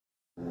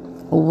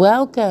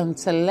Welcome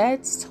to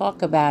Let's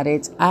Talk About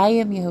It. I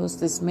am your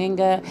hostess,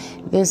 Minga.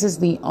 This is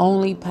the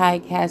only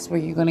podcast where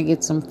you're going to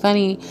get some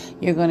funny,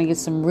 you're going to get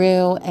some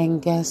real,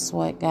 and guess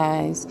what,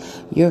 guys?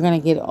 You're going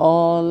to get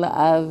all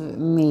of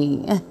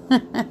me.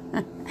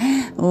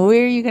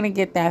 Where are you going to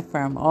get that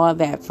from? All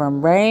that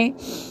from, right?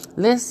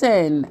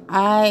 Listen,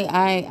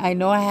 I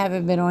know I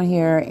haven't been on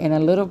here in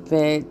a little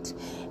bit,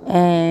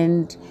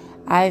 and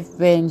I've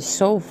been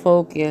so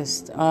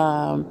focused,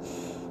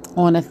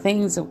 on the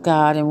things of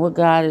God and what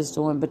God is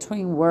doing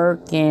between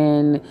work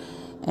and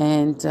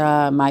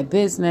my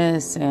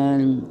business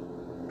and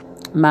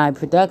my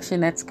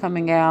production that's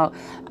coming out.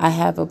 I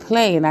have a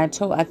play, and I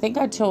think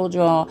I told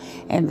y'all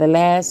in the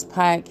last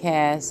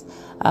podcast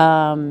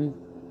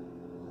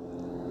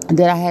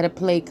that I had a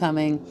play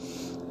coming,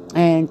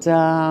 and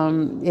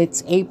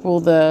it's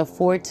April the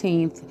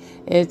 14th.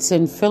 It's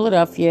in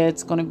Philadelphia.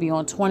 It's going to be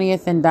on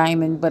 20th and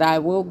Diamond, but I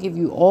will give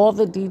you all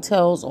the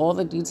details.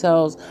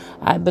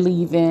 I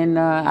believe in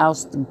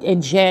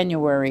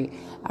January.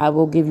 I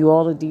will give you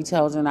all the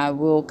details, and I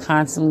will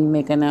constantly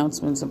make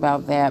announcements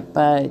about that.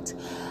 But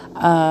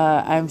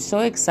I'm so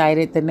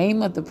excited. The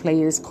name of the play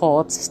is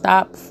called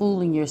Stop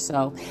Fooling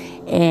Yourself.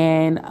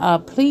 And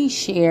please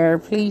share.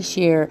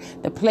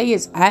 The play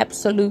is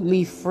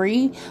absolutely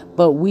free,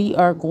 but we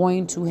are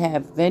going to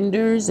have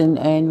vendors and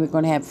we're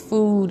going to have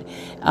food.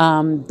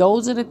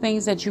 Those are the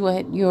things that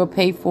you'll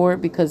pay for,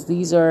 because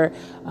these are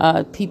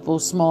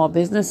people's small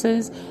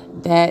businesses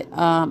that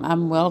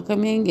I'm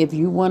welcoming. If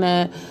you want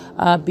to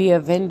be a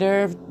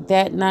vendor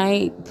that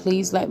night,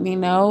 please let me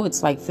know.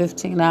 It's like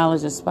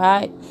 $15 a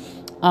spot.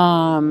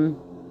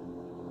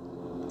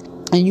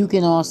 And you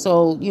can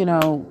also,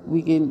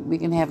 we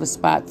can have a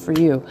spot for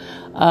you.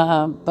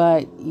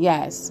 But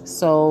yes,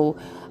 so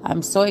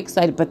I'm so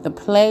excited. But the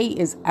play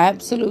is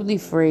absolutely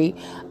free.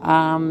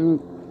 And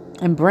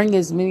bring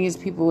as many as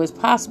people as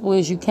possible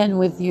as you can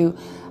with you.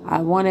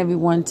 I want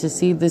everyone to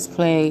see this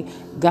play.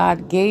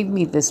 God gave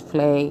me this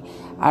play.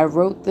 I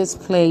wrote this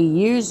play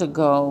years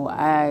ago.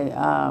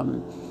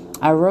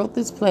 I wrote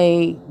this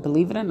play,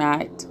 believe it or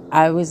not.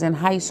 I was in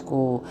high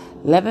school,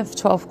 11th,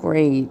 12th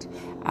grade.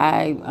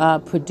 I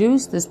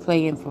produced this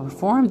play and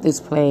performed this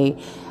play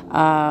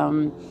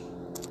then,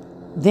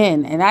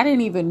 and I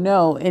didn't even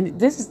know. And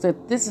this is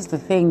the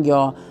thing,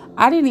 y'all.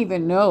 I didn't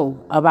even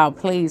know about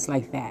plays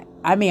like that.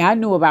 I mean, I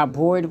knew about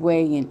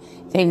Broadway and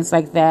things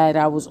like that.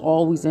 I was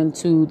always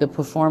into the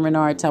performing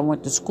arts. I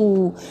went to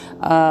school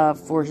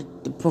for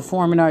the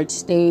performing arts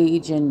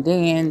stage and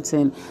dance,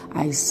 and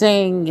I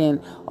sang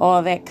and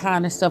all that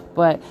kind of stuff.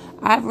 But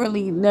I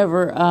really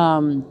never...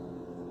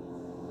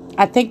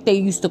 I think they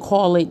used to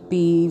call it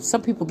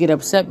some people get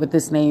upset with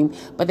this name,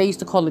 but they used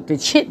to call it the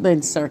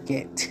Chitlin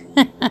Circuit.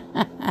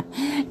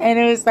 And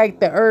it was like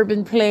the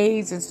urban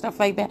plays and stuff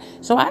like that.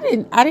 So I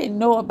didn't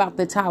know about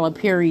the Tyler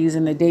Perrys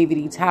and the David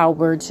E.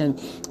 Talberts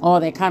and all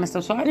that kind of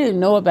stuff. So I didn't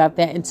know about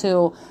that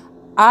until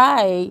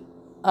I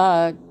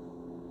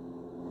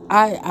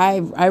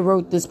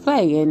wrote this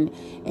play,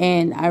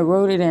 and I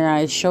wrote it, and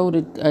I showed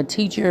a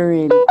teacher,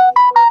 and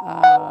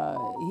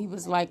he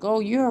was like, "Oh,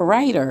 you're a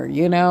writer,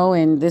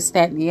 and this,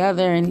 that, and the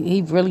other." And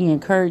he really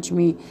encouraged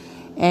me.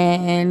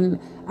 And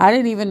I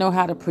didn't even know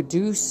how to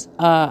produce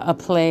a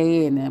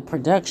play and a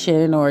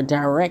production or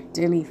direct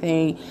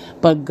anything.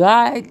 But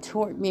God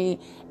taught me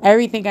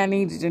everything I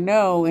needed to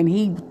know. And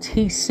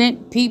he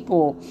sent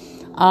people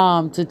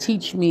to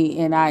teach me.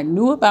 And I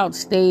knew about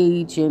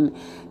stage and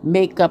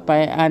makeup.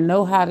 I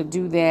know how to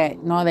do that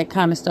and all that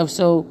kind of stuff.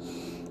 So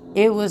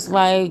it was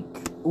like,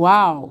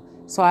 wow.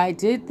 So I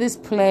did this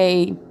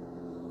play.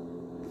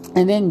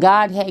 And then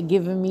God he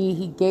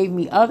gave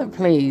me other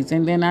plays.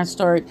 And then I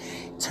started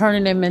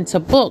turning them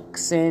into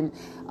books. And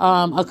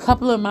a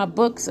couple of my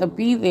books will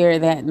be there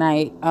that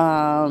night.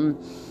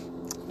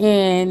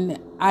 And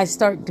I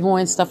start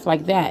doing stuff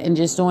like that and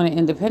just doing it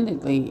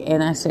independently.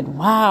 And I said,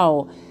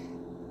 wow,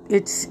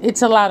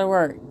 it's a lot of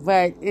work,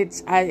 but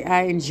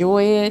I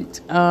enjoy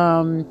it.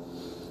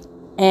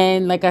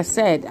 And like I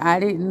said, I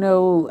didn't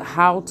know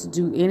how to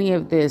do any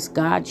of this.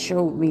 God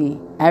showed me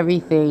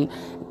everything.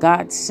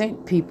 God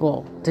sent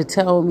people to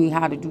tell me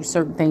how to do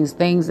certain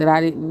things that I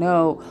didn't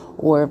know,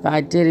 or if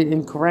I did it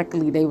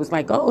incorrectly, they was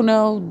like, "Oh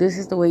no, this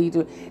is the way you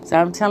do it." So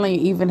I'm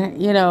telling you,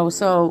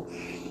 so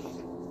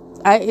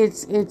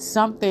it's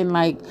something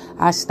like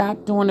I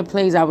stopped doing the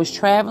plays. I was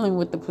traveling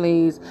with the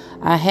plays.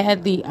 I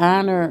had the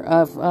honor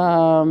of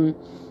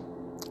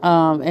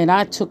and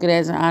I took it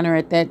as an honor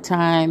at that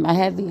time. I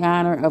had the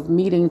honor of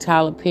meeting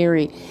Tyler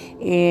Perry,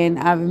 and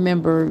I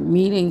remember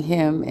meeting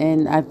him,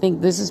 and I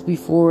think this is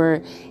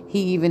before he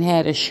even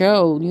had a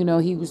show.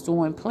 He was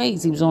doing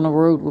plays. He was on the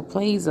road with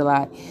plays a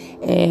lot,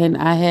 and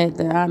I had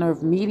the honor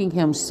of meeting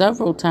him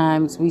several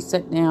times. We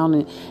sat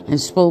down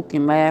and spoke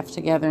and laughed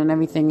together and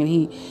everything, and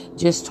he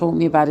just told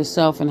me about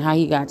himself and how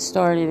he got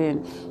started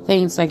and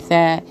things like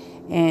that.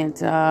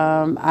 And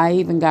I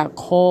even got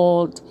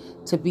called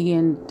to be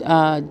in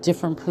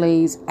different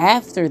plays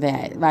after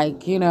that,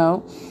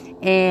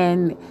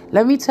 and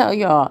let me tell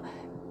y'all,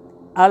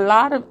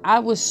 I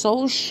was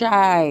so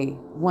shy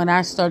when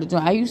I started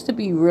doing. I used to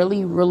be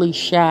really, really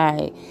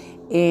shy,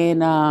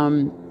 and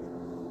I'm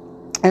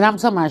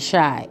talking about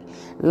shy.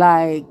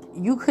 Like,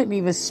 you couldn't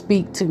even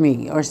speak to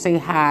me or say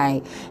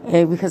hi,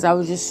 because I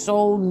was just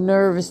so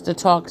nervous to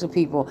talk to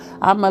people.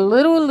 I'm a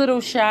little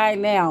shy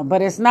now,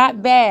 but it's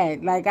not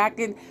bad. Like, I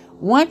can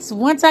once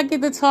I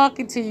get to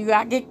talking to you,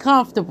 I get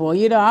comfortable.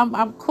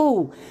 I'm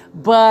cool.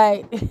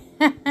 But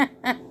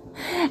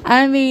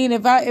I mean,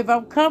 if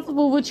I'm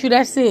comfortable with you,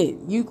 that's it.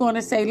 You're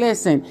gonna say,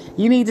 listen,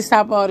 you need to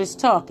stop all this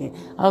talking,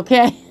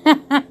 okay?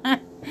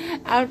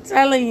 I'm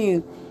telling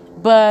you,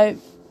 but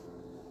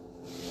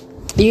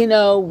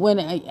when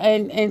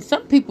and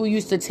some people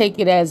used to take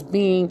it as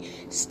being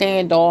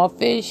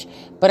standoffish,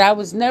 but I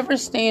was never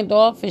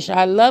standoffish.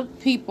 I love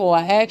people.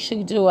 I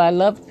actually do. I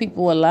love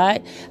people a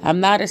lot. I'm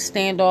not a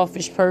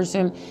standoffish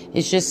person.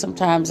 It's just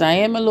sometimes I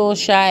am a little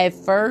shy at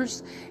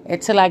first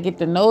until I get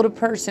to know the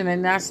person,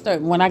 and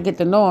when I get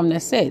to know them,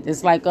 that's it.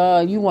 It's like,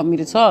 you want me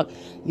to talk.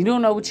 You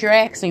don't know what you're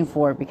asking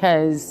for,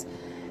 because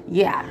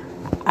yeah,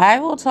 I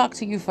will talk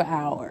to you for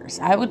hours.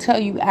 I will tell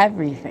you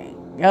everything.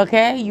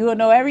 Okay? You will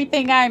know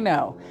everything I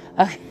know.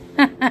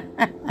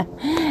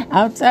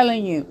 I'm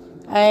telling you.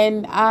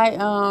 And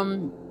I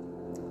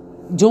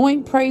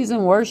doing praise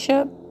and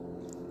worship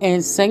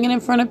and singing in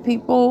front of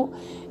people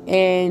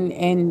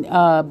and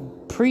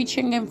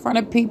preaching in front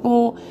of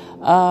people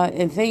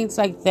and things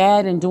like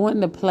that, and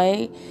doing the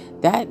play,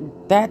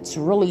 that's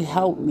really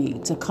helped me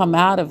to come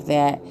out of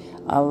that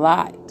a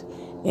lot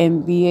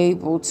and be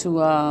able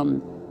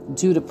to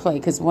do the play.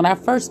 Because when I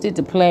first did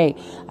the play,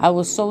 I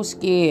was so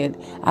scared.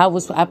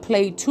 I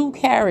played two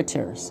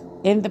characters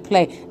in the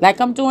play, like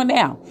I'm doing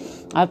now.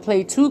 I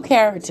played two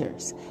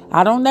characters.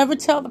 I don't never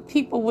tell the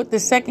people what the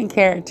second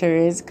character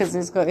is, because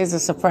it's a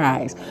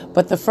surprise.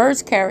 But the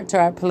first character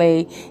I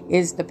play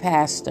is the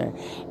pastor,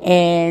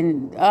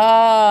 and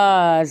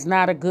it's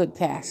not a good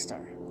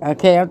pastor.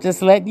 Okay, I'm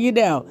just letting you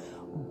know.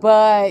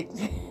 But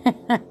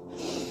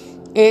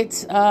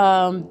it's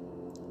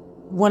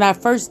when I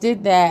first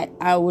did that,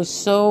 I was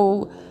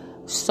so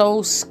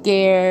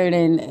scared,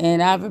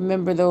 and I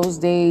remember those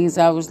days.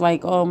 I was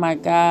like, oh my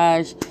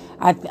gosh,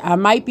 I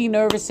might be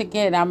nervous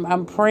again.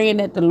 I'm praying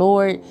that the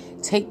Lord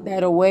take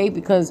that away,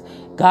 because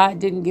God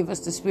didn't give us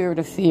the spirit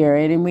of fear,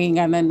 and we ain't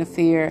got nothing to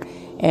fear.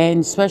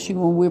 And especially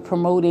when we're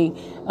promoting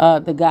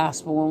the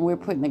gospel, when we're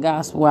putting the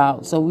gospel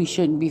out, so we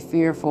shouldn't be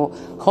fearful.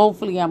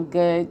 Hopefully, I'm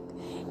good,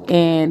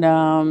 and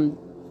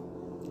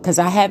because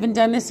I haven't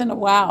done this in a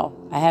while.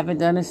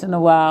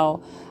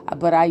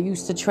 But I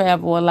used to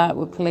travel a lot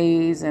with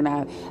plays, and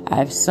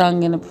I've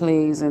sung in the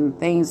plays and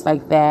things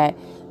like that.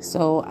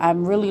 So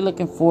I'm really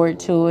looking forward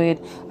to it.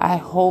 I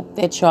hope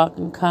that y'all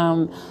can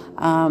come.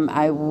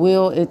 I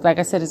will. Like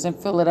I said, it's in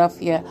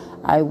Philadelphia.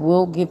 I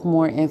will give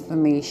more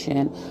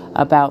information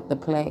about the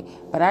play.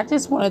 But I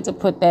just wanted to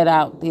put that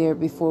out there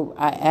before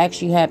I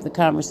actually have the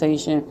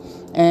conversation.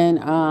 And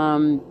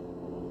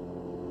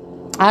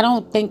I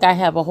don't think I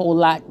have a whole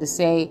lot to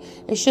say.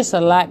 It's just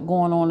a lot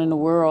going on in the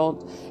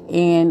world.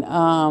 And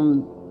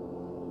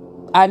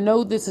I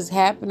know this is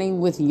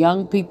happening with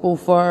young people,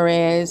 far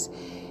as,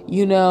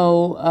 and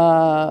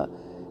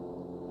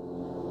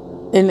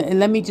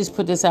let me just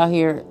put this out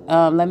here.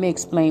 Let me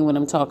explain what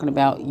I'm talking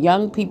about.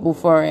 Young people,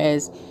 far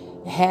as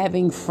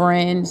having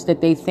friends that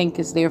they think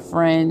is their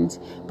friends,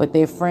 but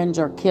their friends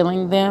are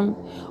killing them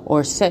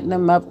or setting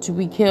them up to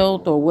be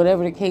killed, or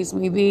whatever the case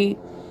may be.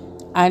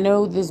 I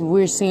know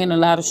we're seeing a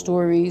lot of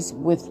stories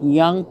with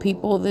young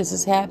people this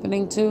is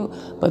happening to,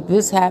 but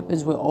this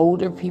happens with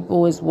older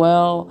people as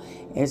well.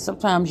 And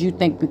sometimes you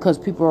think because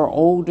people are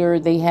older,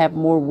 they have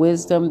more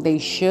wisdom. They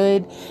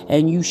should,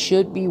 and you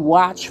should be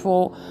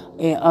watchful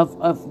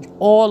of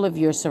all of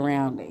your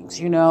surroundings,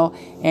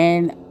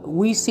 and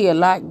we see a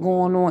lot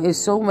going on. It's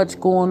so much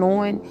going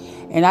on.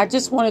 And I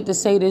just wanted to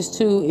say this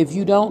too. If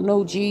you don't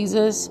know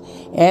Jesus,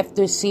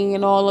 after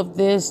seeing all of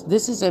this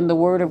is in the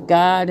Word of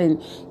God, and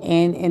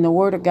the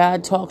Word of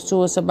God talks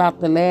to us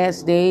about the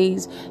last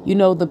days.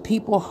 The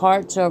people's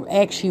hearts are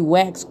actually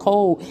wax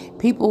cold.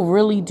 People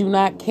really do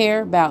not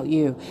care about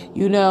you,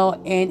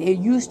 and it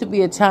used to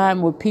be a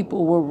time where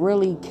people were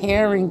really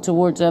caring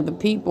towards other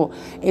people.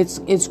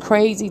 It's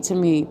crazy to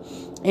me.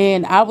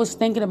 And I was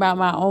thinking about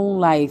my own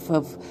life,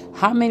 of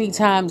how many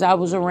times I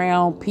was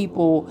around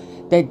people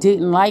that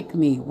didn't like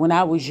me when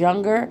I was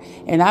younger.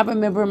 And I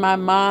remember my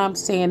mom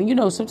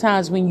saying,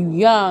 sometimes when you're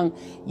young,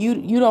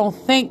 you don't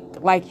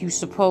think like you're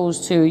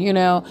supposed to.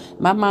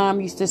 My mom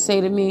used to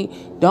say to me,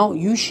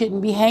 you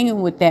shouldn't be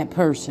hanging with that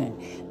person.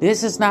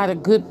 This is not a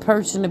good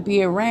person to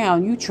be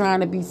around. You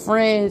trying to be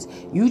friends.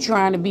 You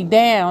trying to be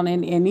down.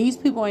 And these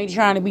people ain't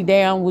trying to be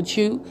down with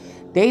you.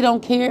 They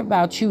don't care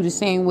about you the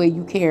same way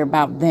you care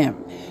about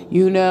them,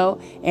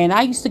 And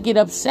I used to get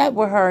upset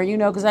with her,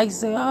 because I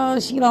used to say, oh,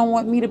 she don't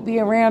want me to be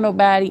around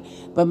nobody.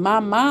 But my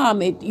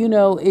mom, it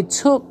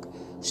took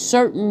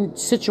certain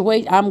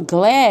situations. I'm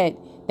glad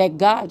that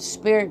God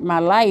spared my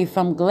life.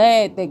 I'm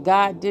glad that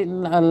God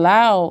didn't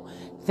allow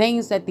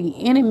things that the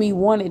enemy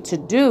wanted to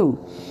do.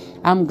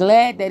 I'm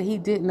glad that he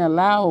didn't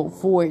allow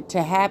for it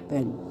to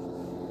happen.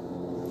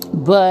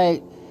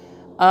 But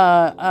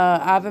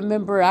I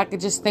remember I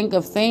could just think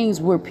of things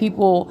where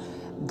people,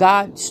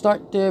 God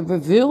start to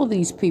reveal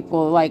these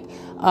people, like,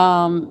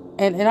 and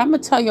I'm gonna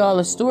tell y'all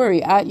a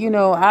story.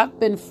 I've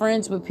been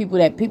friends with people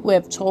that people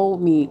have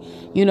told me,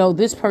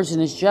 this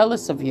person is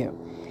jealous of you.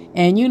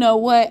 And you know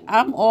what?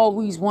 I'm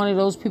always one of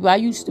those people. I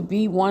used to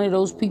be one of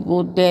those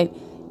people that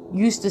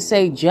used to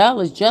say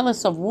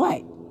jealous of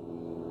what?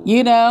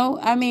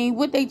 I mean,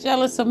 what they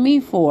jealous of me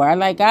for? I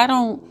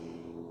don't,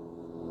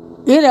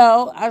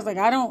 I was like,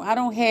 I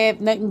don't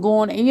have nothing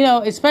going,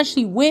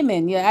 especially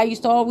women. Yeah, I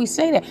used to always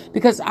say that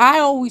because I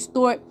always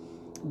thought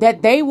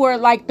that they were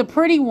like the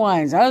pretty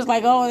ones. I was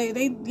like, oh,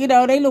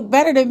 they look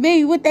better than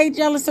me. What they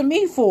jealous of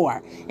me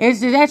for?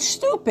 That's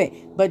stupid.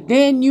 But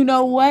then, you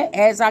know what?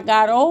 As I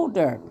got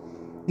older,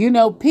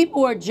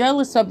 people are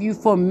jealous of you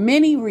for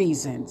many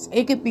reasons.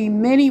 It could be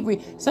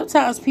many.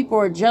 Sometimes people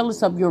are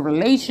jealous of your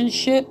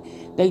relationship.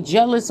 They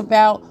jealous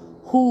about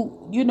who,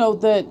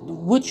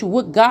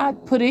 what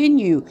God put in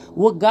you,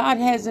 what God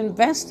has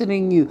invested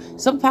in you.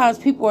 Sometimes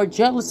people are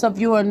jealous of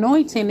your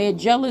anointing. They're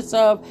jealous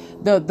of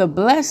the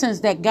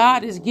blessings that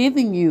God is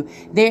giving you.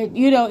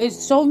 It's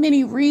so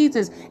many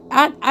reasons.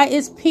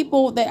 It's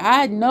people that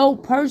I know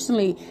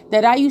personally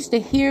that I used to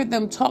hear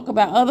them talk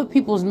about other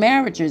people's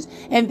marriages,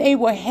 and they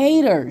were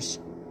haters.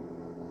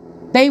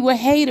 They were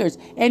haters.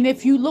 And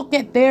if you look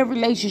at their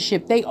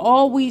relationship, they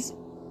always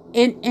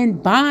in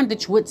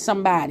bondage with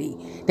somebody.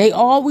 They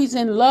always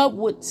in love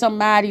with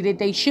somebody that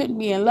they shouldn't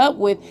be in love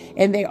with,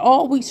 and they're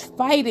always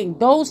fighting.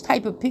 Those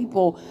type of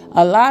people,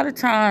 a lot of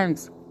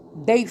times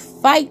they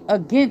fight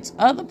against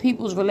other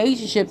people's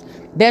relationships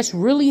that's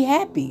really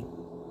happy.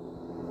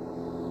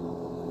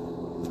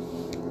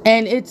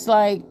 And it's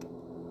like,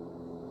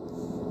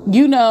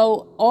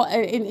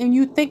 and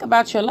you think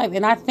about your life,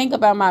 and I think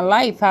about my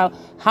life,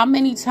 how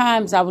many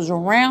times I was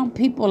around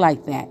people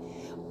like that.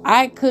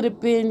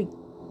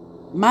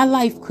 My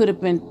life could have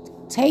been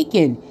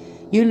taken,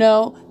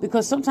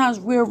 because sometimes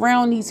we're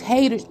around these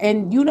haters.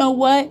 And you know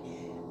what?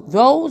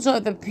 Those are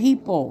the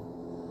people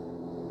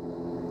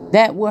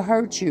that will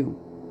hurt you.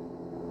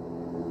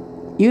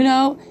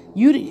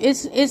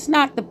 It's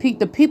not the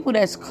people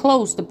that's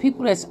close, the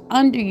people that's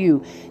under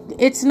you.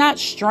 It's not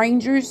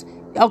strangers.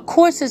 Of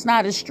course it's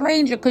not a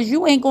stranger, because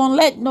you ain't going to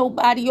let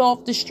nobody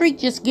off the street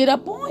just get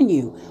up on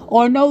you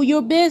or know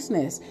your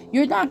business.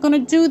 You're not going to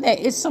do that.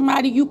 It's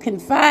somebody you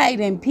confide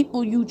in,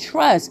 people you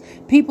trust,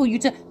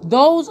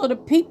 those are the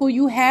people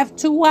you have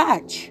to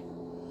watch.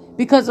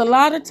 Because a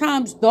lot of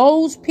times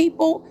those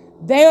people,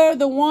 they're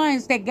the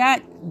ones that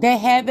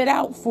have it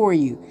out for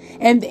you.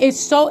 And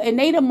and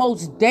they the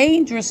most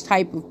dangerous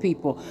type of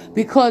people,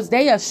 because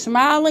they are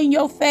smiling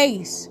your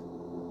face.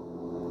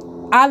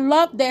 I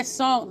love that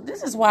song.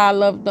 This is why I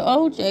love the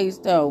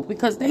OJs, though,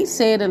 because they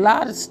said a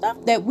lot of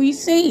stuff that we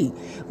see.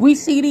 We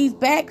see these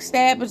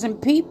backstabbers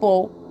and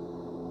people.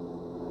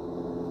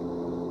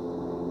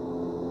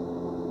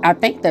 I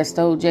think that's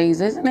the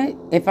OJs, isn't it?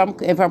 If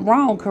I'm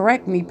wrong,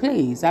 correct me,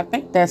 please. I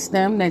think that's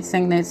them that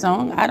sing that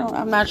song.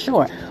 I'm not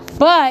sure.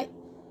 But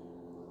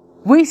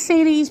we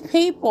see these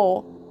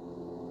people,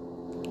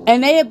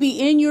 and they'll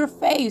be in your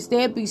face.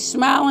 They'll be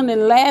smiling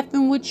and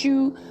laughing with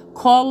you,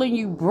 calling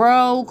you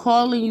bro,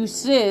 calling you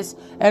sis,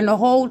 and the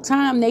whole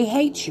time they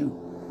hate you.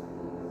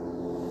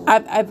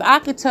 I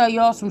could tell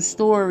y'all some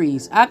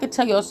stories. I could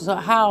tell y'all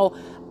how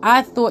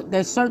I thought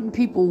that certain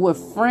people were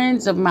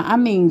friends of mine. I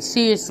mean,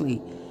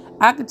 seriously.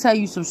 I could tell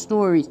you some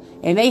stories,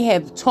 and they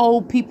have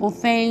told people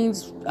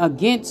things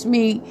against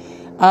me,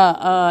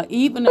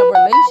 even a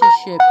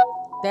relationship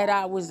that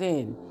I was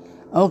in.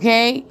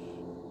 Okay?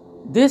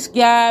 This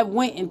guy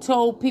went and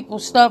told people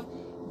stuff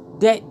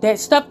that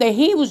stuff that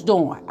he was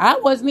doing. I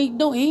wasn't even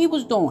doing. He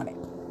was doing it.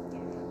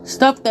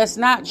 Stuff that's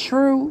not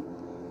true.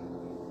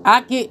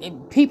 I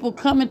get people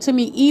coming to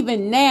me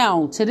even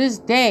now to this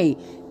day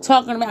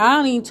talking about. I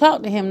don't even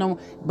talk to him no more.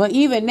 But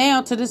even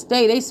now to this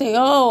day, they say,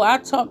 "Oh, I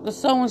talked to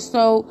so and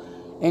so,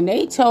 and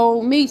they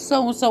told me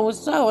so and so and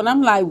so," and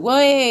I'm like,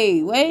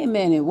 "Wait a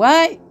minute,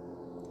 what?"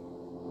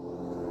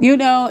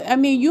 I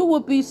mean, you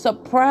would be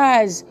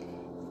surprised.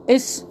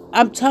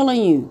 I'm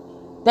telling you,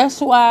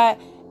 that's why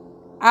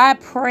I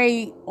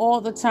pray all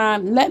the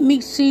time. Let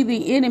me see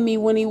the enemy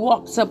when he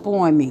walks up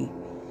on me.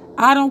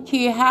 I don't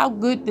care how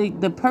good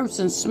the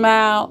person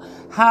smile,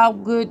 how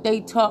good they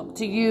talk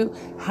to you,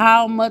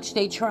 how much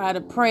they try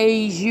to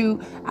praise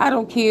you. I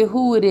don't care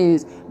who it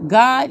is.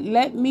 God,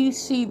 let me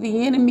see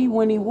the enemy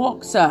when he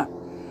walks up.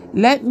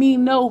 Let me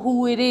know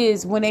who it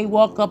is when they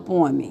walk up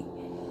on me.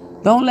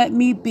 Don't let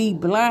me be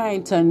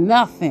blind to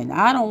nothing.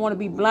 I don't want to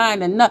be blind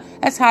to nothing.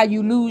 That's how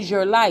you lose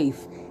your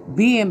life.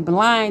 Being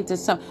blind to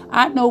something.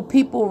 I know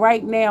people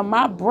right now.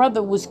 My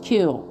brother was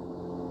killed.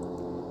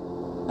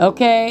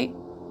 Okay?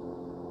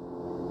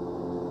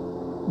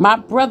 My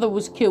brother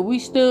was killed. We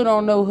still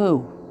don't know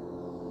who.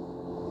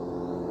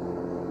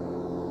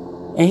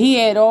 And he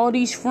had all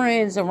these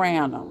friends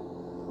around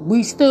him.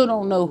 We still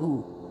don't know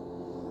who.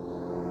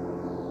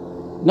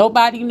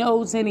 Nobody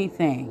knows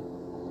anything.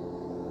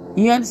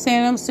 You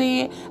understand what I'm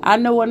saying? I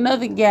know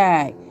another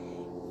guy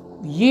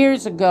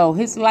years ago,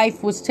 his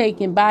life was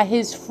taken by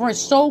his friend,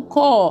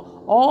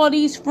 so-called, all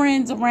these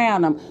friends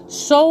around him,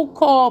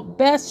 so-called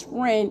best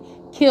friend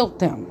killed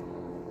him.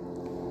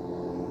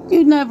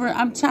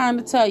 I'm trying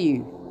to tell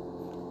you.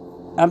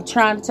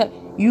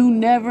 You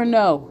never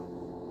know.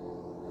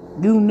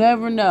 You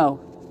never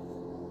know.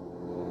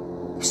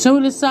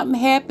 Soon as something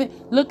happened,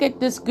 look at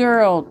this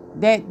girl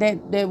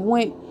that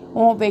went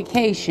on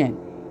vacation,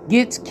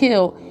 gets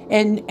killed,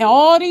 and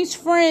all these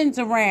friends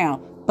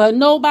around, but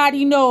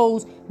nobody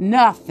knows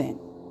nothing.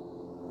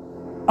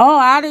 Oh,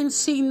 I didn't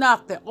see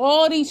nothing.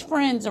 All these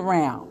friends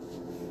around.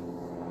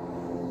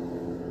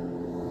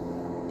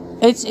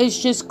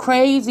 It's just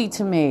crazy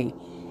to me.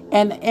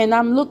 And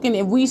I'm looking,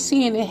 and we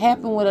seeing it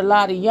happen with a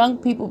lot of young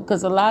people,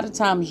 because a lot of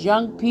times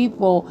young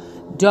people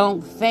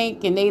don't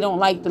think, and they don't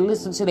like to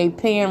listen to their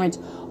parents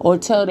or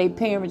tell their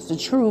parents the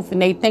truth, and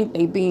they think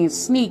they being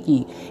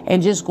sneaky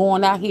and just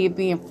going out here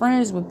being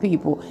friends with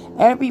people.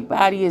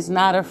 Everybody is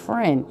not a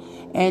friend.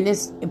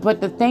 But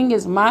the thing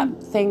is, my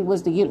thing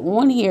was to get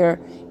on here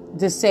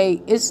to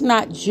say it's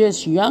not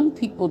just young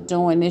people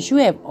doing this. You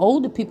have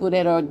older people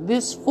that are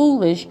this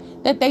foolish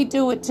that they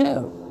do it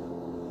too.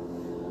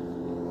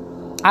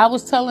 I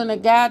was telling a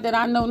guy that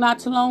I know not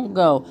too long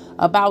ago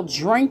about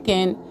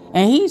drinking,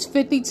 and he's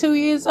 52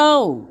 years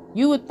old.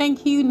 You would think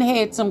he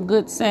had some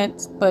good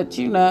sense, but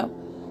a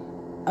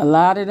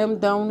lot of them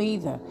don't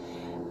either.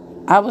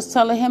 I was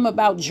telling him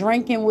about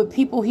drinking with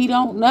people he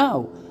don't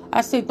know.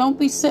 I said, don't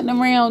be sitting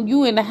around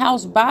you in the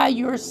house by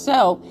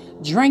yourself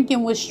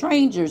drinking with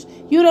strangers.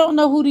 You don't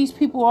know who these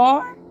people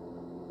are.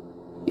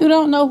 You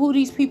don't know who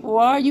these people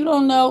are. You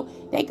don't know.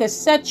 They could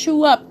set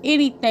you up,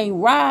 anything,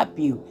 rob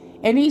you.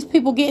 And these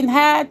people getting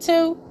high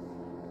too?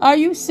 Are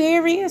you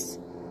serious?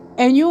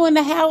 And you in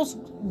the house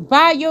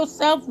by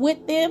yourself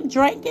with them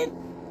drinking?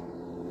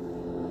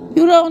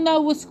 You don't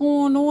know what's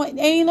going on.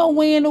 Ain't no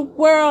way in the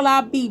world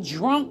I'll be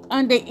drunk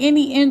under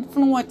any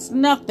influence,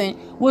 nothing,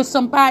 with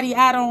somebody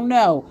I don't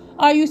know.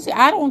 Are you serious?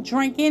 I don't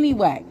drink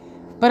anyway.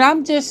 But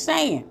I'm just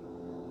saying,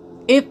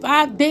 if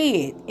I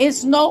did,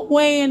 it's no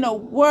way in the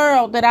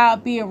world that I'll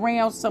be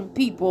around some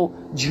people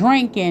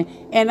drinking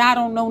and I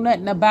don't know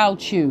nothing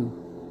about you.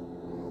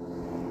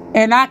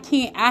 And I'm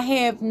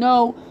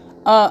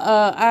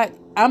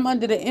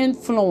under the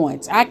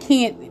influence. I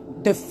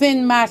can't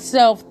defend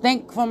myself,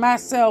 think for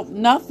myself,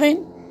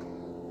 nothing.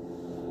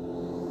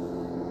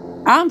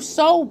 I'm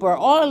sober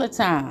all the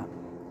time.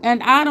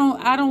 And I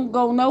don't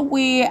go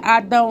nowhere.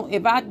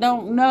 If I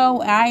don't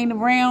know, I ain't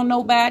around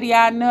nobody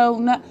I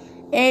know,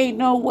 ain't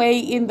no way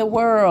in the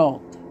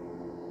world.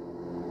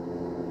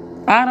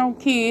 I don't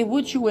care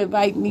what you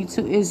invite me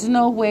to. There's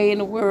no way in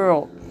the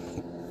world.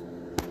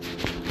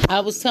 I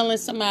was telling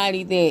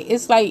somebody that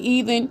it's like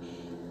even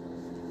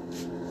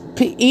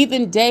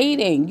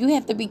dating, you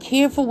have to be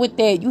careful with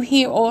that. You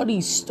hear all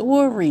these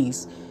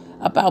stories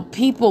about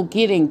people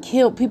getting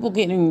killed, people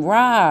getting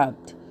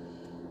robbed.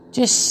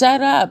 Just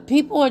shut up.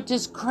 People are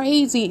just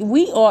crazy.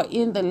 We are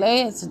in the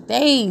last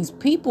days.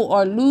 People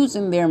are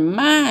losing their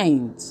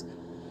minds.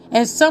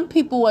 And some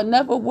people will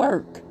never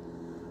work.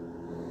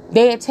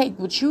 They'll take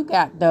what you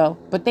got, though,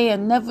 but they'll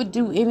never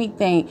do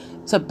anything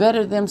to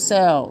better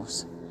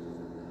themselves.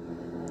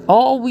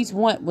 Always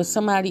want what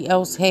somebody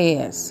else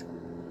has.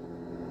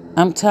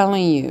 I'm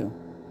telling you.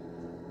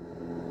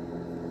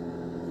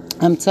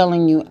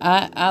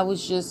 I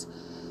was just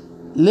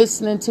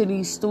listening to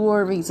these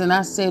stories, and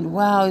I said,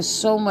 wow, there's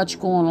so much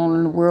going on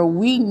in the world.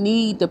 We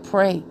need to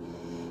pray.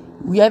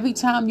 Every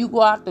time you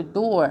go out the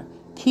door,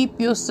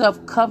 keep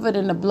yourself covered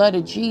in the blood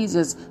of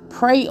Jesus.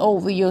 Pray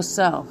over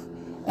yourself.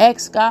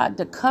 Ask God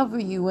to cover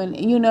you. And,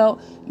 you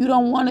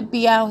don't want to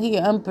be out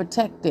here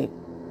unprotected.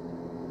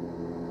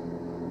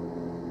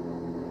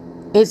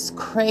 It's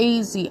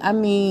crazy. I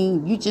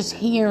mean, you're just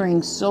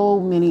hearing so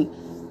many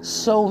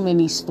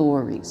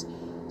stories.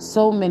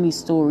 So many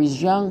stories.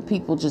 Young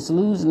people just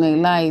losing their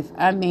life.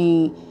 I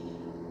mean,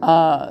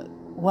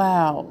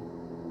 wow.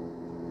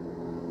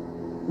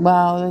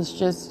 Wow, it's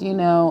just,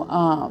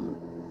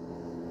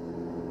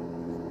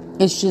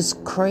 it's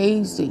just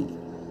crazy.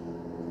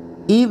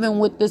 Even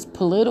with this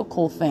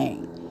political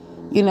thing,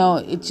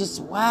 it's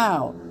just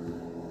wow.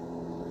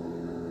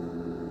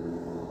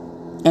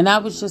 And I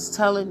was just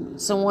telling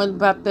someone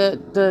about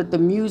the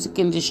music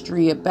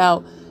industry,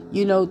 about,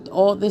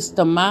 all this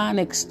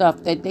demonic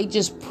stuff that they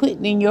just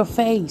putting in your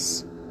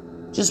face.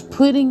 Just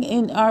putting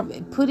in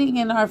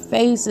our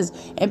faces,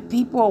 and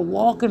people are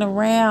walking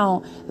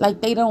around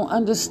like they don't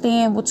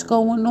understand what's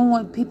going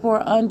on. People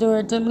are under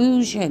a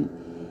delusion.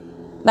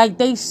 Like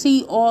they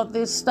see all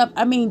this stuff.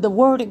 I mean, the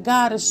word of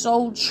God is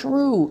so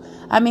true.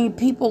 I mean,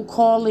 people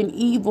calling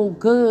evil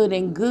good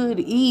and good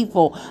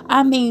evil.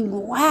 I mean,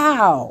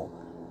 wow.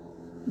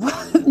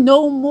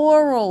 No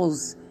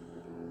morals.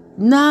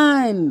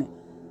 None.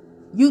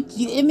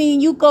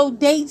 You go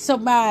date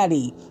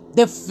somebody.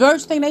 The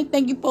first thing they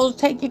think you're supposed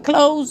to take your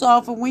clothes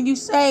off. And when you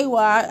say,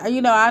 well,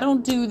 I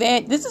don't do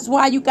that. This is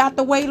why you got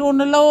to wait on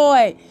the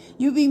Lord.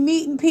 You be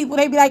meeting people.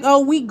 They be like,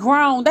 oh, we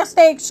grown. That's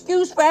their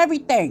excuse for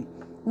everything.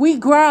 We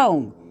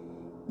grown.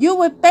 You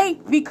would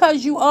think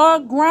because you are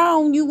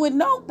grown, you would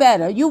know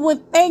better. You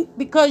would think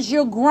because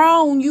you're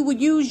grown, you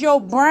would use your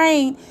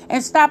brain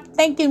and stop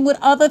thinking with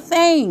other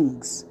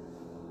things.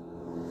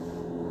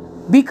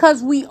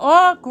 Because we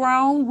are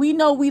grown, we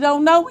know we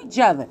don't know each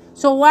other.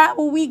 So why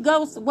would we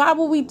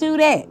do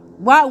that?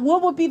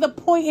 What would be the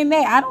point in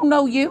that? I don't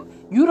know you.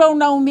 You don't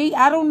know me.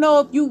 I don't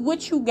know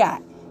what you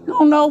got. You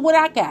don't know what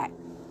I got.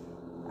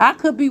 I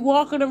could be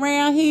walking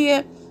around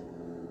here.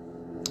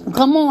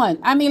 Come on.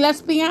 I mean,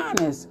 let's be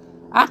honest.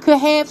 I could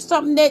have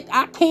something that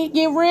I can't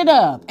get rid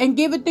of and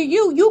give it to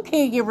you. You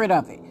can't get rid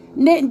of it.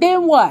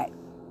 Then what?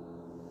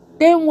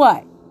 Then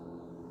what?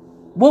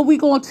 What we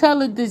gonna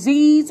tell a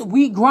disease?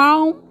 We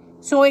grown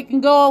so it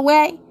can go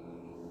away?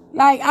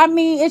 Like, I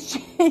mean, it's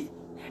just,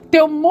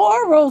 the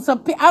morals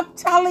of, I'm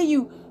telling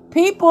you,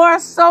 people are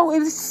so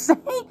insane.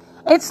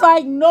 It's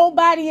like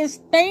nobody is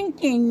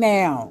thinking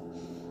now.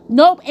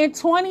 Nope. In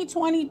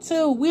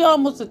 2022, we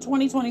almost at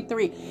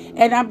 2023.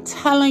 And I'm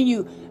telling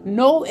you,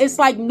 no, it's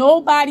like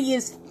nobody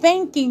is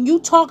thinking. You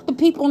talk to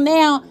people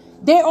now,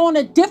 they're on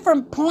a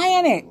different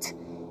planet.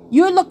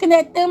 You're looking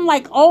at them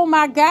like, oh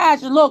my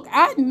gosh, look,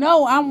 I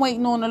know I'm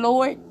waiting on the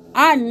Lord.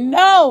 I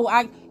know.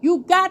 You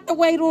got to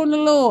wait on the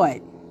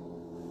Lord.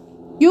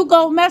 You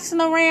go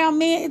messing around,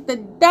 man. The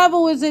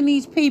devil is in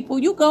these people.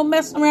 You go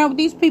messing around with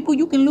these people,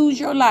 you can lose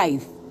your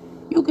life.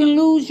 You can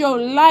lose your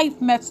life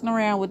messing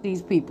around with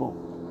these people.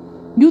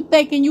 You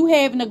thinking you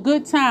having a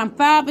good time.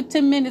 5 or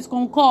 10 minutes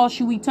gonna cost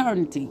you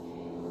eternity.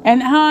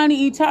 And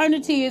honey,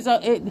 eternity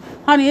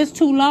honey, it's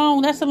too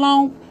long. That's a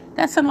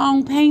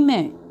long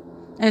payment.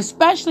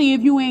 Especially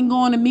if you ain't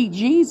going to meet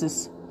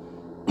Jesus.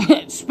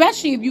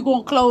 Especially if you're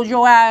going to close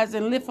your eyes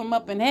and lift him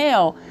up in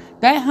hell.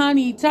 That,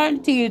 honey,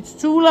 eternity, it's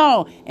too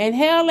long. And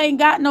hell ain't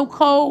got no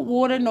cold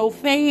water, no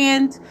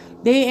fans.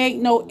 There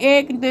ain't no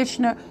air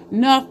conditioner,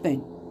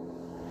 nothing.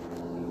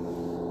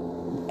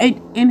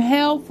 In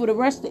hell for the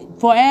rest of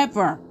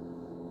forever.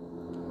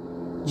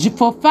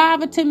 For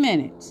 5 or 10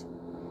 minutes.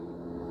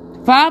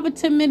 5 or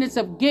 10 minutes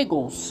of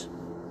giggles.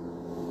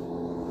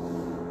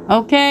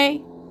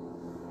 Okay?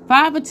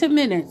 5 or 10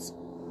 minutes.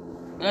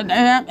 And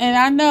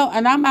I know,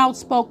 and I'm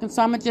outspoken,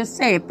 so I'm going to just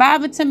say it.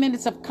 5 or 10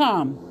 minutes of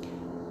calm.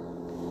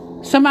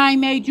 Somebody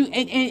made you,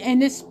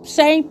 and this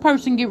same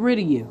person get rid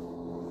of you.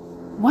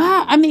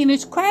 Wow. I mean,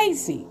 it's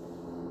crazy.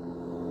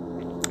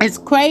 It's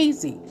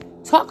crazy.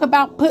 Talk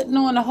about putting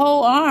on the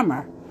whole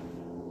armor.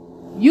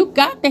 You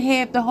got to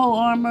have the whole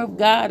armor of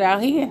God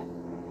out here.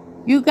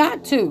 You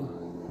got to.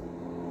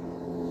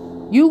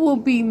 You will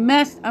be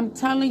messed. I'm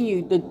telling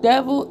you, the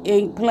devil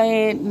ain't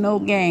playing no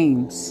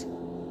games.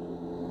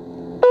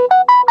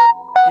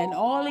 And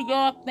all of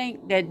y'all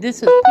think that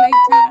this is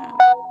playtime.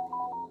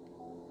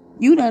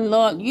 You done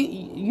lost.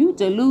 You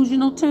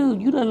delusional too.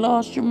 You done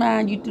lost your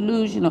mind. You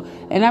delusional.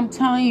 And I'm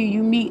telling you,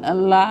 you meet a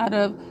lot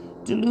of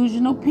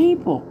delusional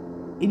people.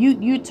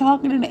 You're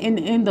talking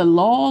in the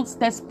laws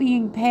that's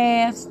being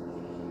passed.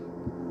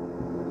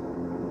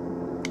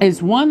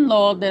 It's one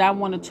law that I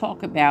want to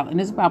talk about, and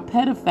it's about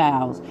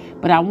pedophiles.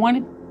 But I want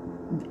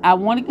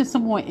to get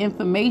some more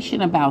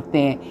information about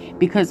that,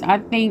 because I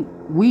think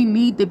we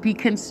need to be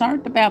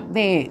concerned about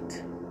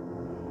that.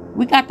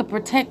 We got to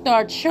protect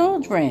our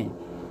children.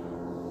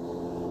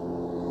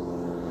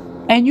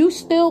 And you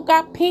still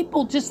got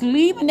people just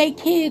leaving their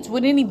kids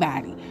with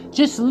anybody.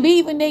 Just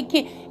leaving their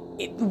kids.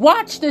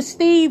 Watch the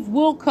Steve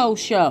Wilkos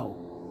show.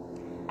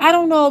 I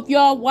don't know if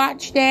y'all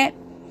watch that,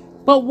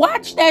 but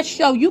watch that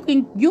show. You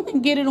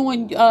can get it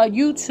on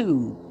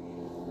YouTube.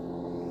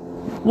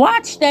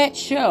 Watch that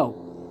show.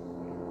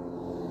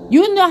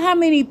 You know how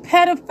many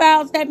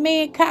pedophiles that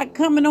man caught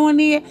coming on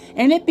there?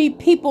 And it be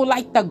people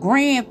like the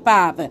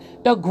grandfather,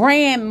 the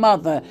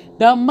grandmother,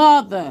 the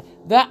mother,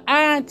 the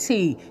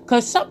auntie.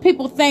 Because some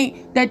people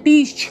think that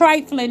these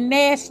trifling,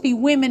 nasty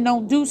women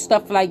don't do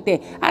stuff like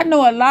that. I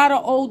know a lot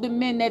of older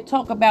men that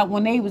talk about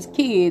when they was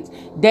kids,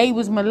 they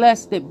was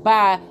molested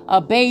by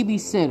a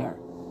babysitter.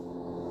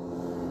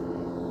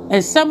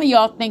 And some of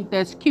y'all think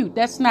that's cute.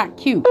 That's not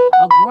cute.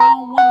 A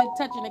grown woman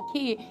touching a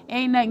kid,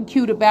 ain't nothing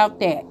cute about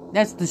that.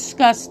 That's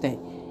disgusting.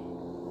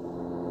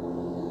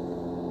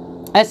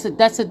 That's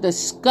a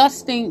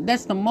disgusting,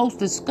 that's the most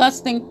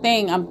disgusting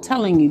thing I'm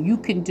telling you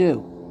can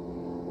do.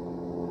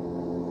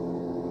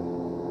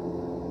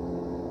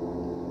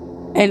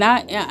 And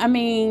I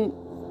mean,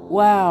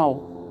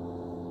 wow.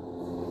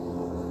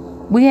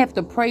 We have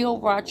to pray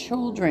over our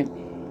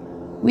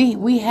children.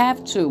 We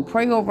have to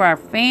pray over our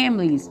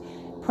families.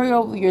 Pray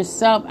over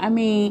yourself. I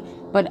mean,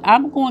 but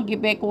I'm going to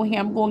get back on here.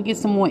 I'm going to get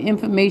some more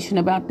information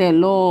about that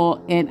law,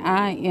 and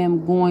I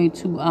am going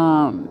to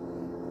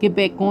get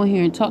back on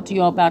here and talk to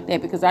y'all about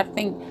that, because I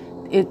think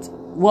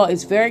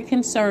it's very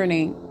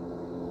concerning,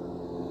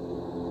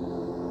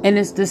 and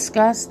it's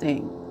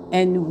disgusting,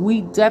 and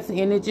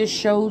and it just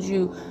shows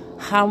you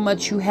how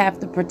much you have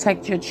to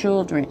protect your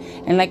children.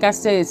 And like I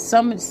said,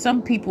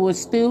 some people are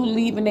still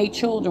leaving their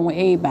children with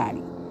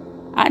everybody.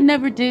 I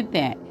never did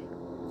that.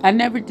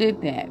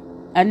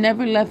 I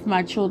never left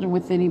my children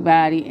with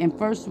anybody. And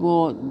first of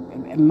all,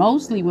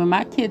 mostly when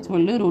my kids were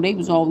little, they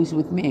was always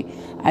with me.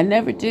 I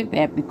never did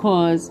that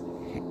because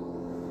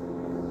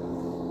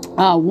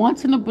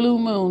once in a blue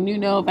moon,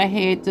 if I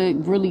had to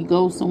really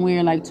go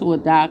somewhere like to a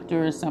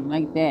doctor or something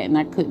like that and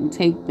I couldn't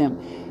take them.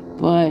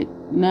 But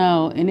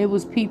no, and it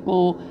was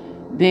people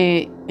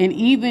that, and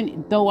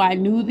even though I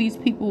knew these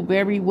people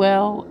very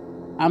well,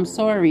 I'm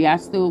sorry, I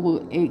still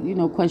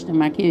would, question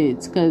my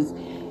kids because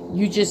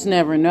you just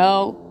never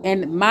know.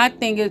 And my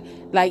thing is,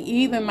 like,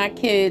 even my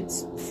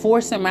kids,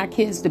 forcing my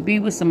kids to be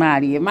with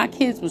somebody. If my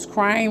kids was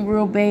crying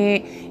real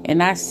bad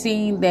and I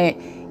seen that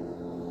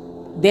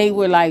they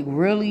were like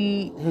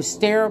really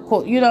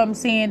hysterical, you know what I'm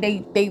saying?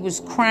 They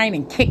was crying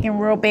and kicking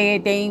real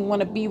bad. They ain't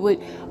want to be with,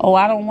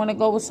 I don't want to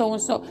go with so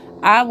and so.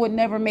 I would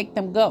never make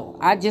them go.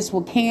 I just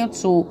would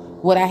cancel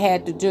what I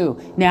had to do.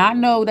 Now I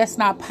know that's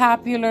not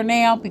popular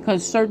now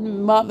because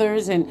certain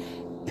mothers and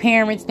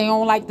parents, they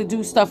don't like to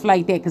do stuff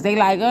like that because they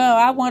like,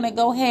 I want to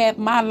go have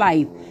my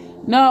life.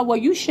 No, well,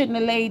 you shouldn't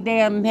have laid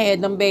down and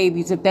had them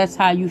babies if that's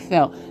how you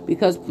felt,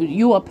 because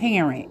you a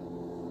parent.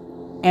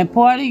 And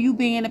part of you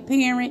being a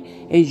parent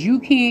is you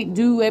can't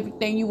do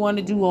everything you want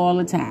to do all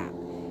the time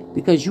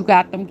because you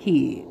got them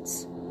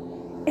kids.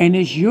 And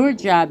it's your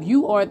job.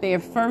 You are their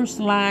first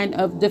line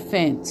of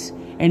defense.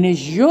 And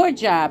it's your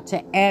job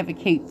to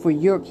advocate for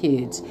your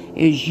kids.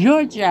 It's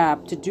your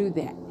job to do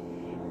that.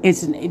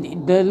 It's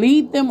to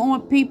leave them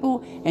on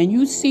people and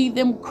you see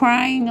them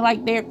crying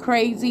like they're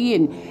crazy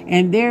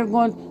and they're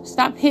going to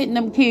stop hitting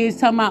them kids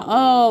talking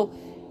about,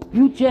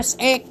 you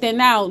just acting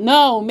out.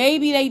 No,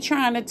 maybe they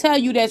trying to tell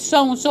you that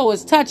so-and-so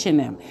is touching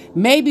them.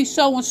 Maybe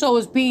so-and-so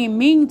is being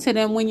mean to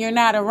them when you're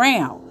not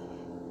around.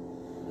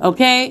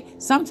 Okay?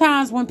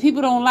 Sometimes when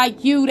people don't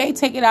like you, they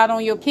take it out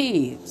on your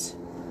kids.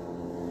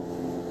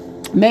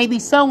 Maybe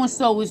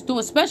so-and-so is doing,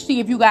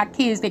 especially if you got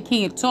kids that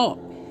can't talk.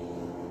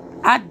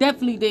 I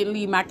definitely didn't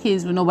leave my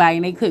kids with nobody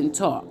and they couldn't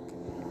talk.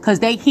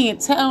 Because they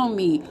can't tell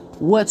me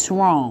what's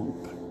wrong.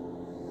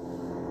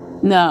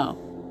 No.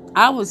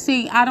 I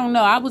don't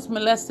know. I was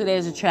molested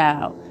as a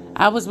child.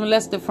 I was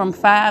molested from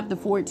 5 to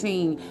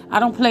 14. I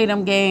don't play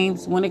them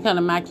games when it comes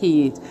to my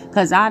kids.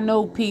 Because I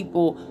know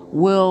people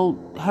will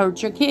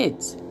hurt your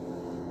kids.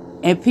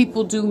 And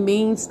people do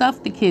mean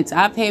stuff to kids.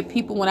 I've had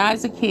people when I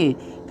was a kid.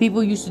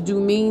 People used to do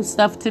mean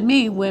stuff to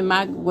me when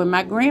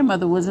my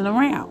grandmother wasn't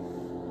around.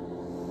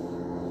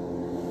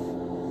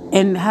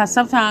 And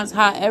sometimes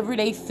however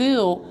they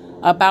feel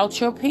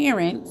about your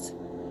parents,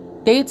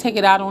 they take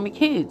it out on the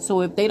kids.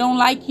 So if they don't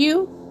like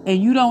you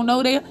and you don't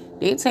know they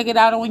take it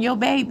out on your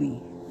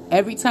baby.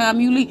 Every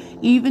time you leave,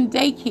 even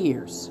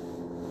daycares.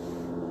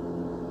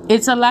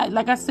 It's a lot.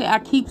 Like I said, I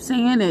keep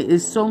saying it.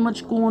 It's so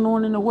much going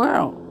on in the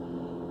world.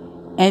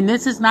 And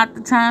this is not the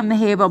time to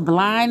have a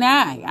blind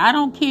eye. I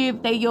don't care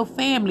if they your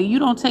family. You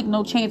don't take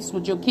no chances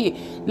with your kid.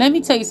 Let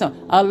me tell you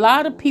something. A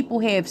lot of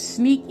people have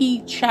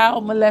sneaky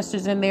child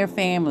molesters in their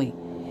family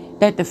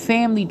that the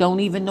family don't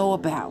even know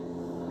about.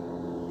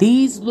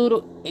 They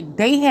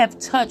have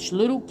touched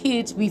little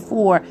kids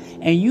before,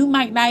 and you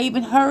might not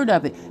even heard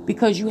of it,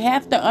 because you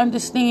have to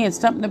understand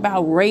something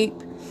about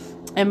rape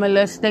and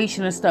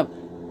molestation and stuff.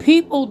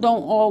 People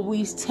don't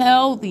always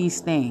tell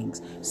these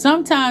things.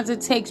 Sometimes it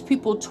takes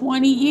people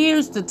 20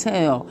 years to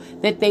tell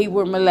that they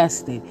were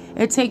molested.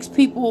 It takes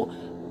people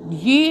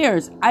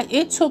years.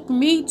 It took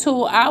me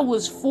till I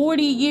was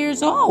 40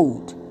 years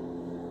old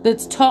to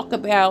talk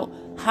about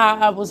how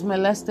I was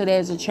molested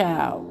as a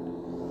child.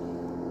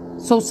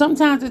 So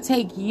sometimes it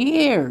takes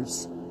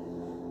years,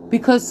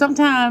 because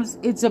sometimes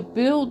it's a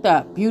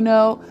buildup,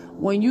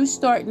 when you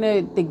starting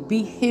to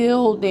be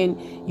healed and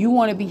you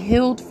want to be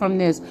healed from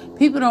this.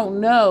 People don't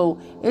know.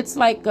 It's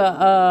like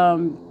I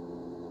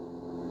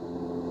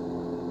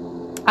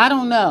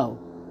don't know.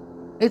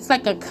 It's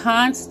like a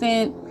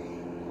constant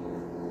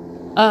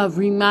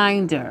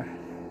reminder.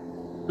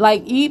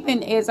 Like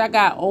even as I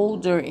got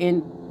older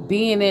and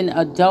being in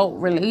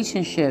adult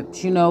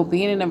relationships,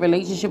 being in a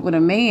relationship with a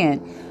man,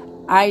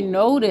 I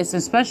noticed,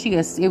 especially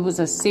it was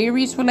a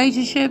serious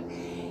relationship,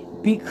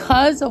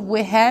 because of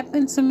what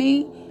happened to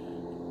me,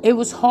 it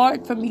was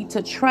hard for me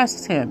to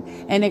trust him.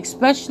 And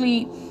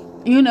especially,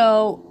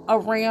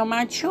 around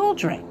my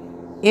children.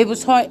 It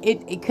was hard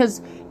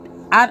because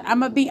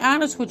I'm going to be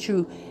honest with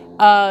you.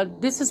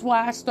 This is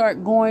why I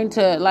start going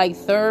to like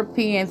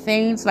therapy and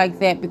things like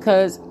that,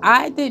 because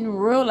I didn't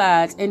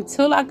realize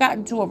until I got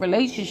into a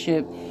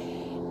relationship,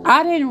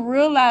 I didn't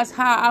realize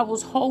how I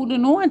was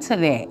holding on to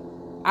that.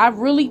 I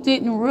really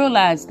didn't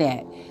realize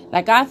that.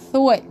 Like, I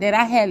thought that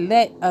I had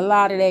let a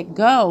lot of that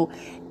go.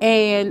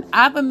 And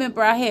I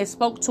remember I had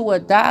spoke to a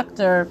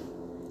doctor,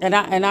 and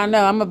I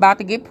know I'm about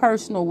to get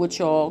personal with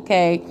y'all,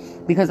 okay?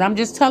 Because I'm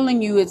just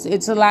telling you,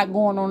 it's a lot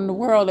going on in the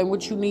world and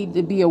what you need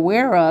to be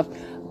aware of.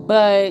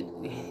 But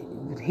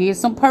here's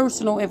some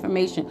personal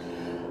information.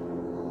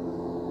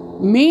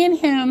 Me and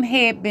him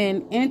had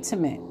been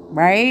intimate,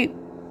 right?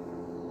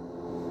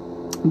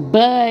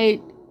 But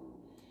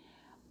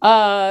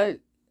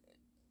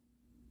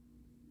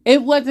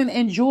it wasn't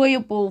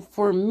enjoyable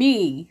for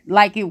me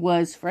like it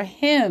was for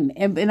him.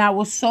 And I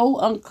was so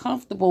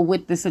uncomfortable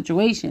with the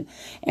situation.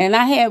 And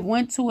I had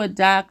went to a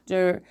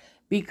doctor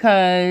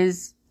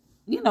because,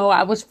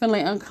 I was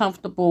feeling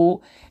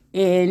uncomfortable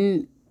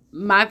in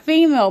my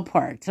female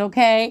parts,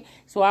 okay?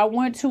 So I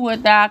went to a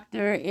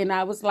doctor and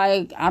I was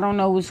like, I don't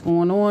know what's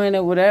going on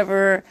or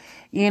whatever.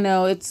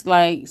 It's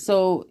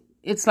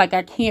like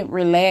I can't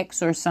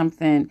relax or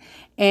something.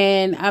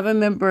 And I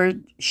remember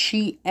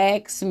she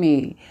asked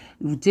me,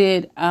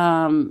 did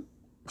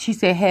she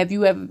said, have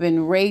you ever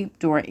been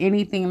raped or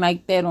anything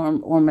like that,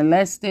 or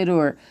molested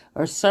or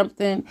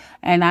something?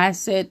 And I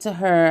said to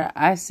her,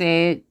 I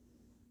said,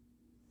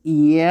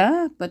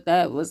 yeah, but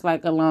that was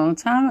like a long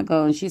time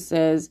ago. And she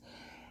says,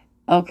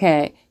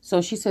 okay.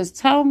 So she says,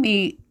 tell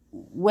me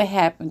what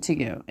happened to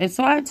you. And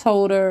so I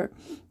told her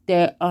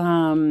that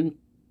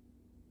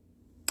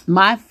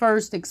my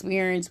first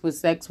experience with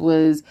sex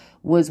was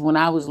when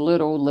I was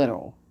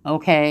little,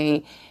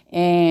 okay?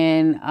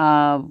 And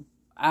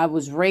I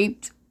was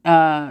raped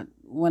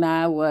when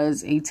I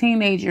was a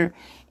teenager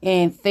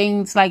and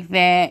things like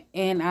that.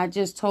 And I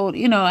just told,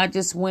 I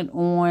just went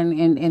on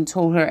and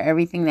told her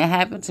everything that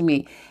happened to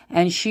me.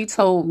 And she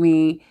told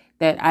me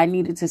that I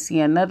needed to see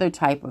another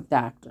type of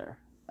doctor.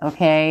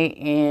 Okay.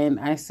 And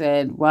I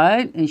said,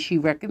 what? And she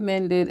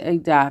recommended a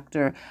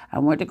doctor. I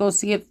went to go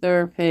see a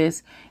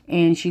therapist,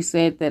 and she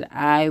said that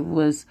I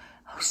was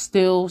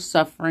still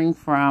suffering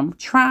from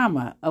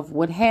trauma of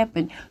what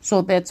happened.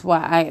 So that's why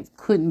I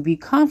couldn't be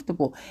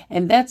comfortable.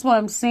 And that's why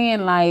I'm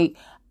saying, like,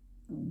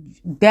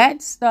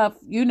 that stuff,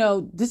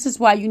 this is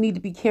why you need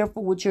to be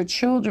careful with your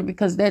children,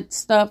 because that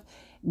stuff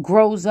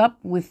grows up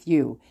with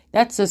you.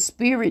 That's a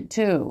spirit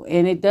too.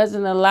 And it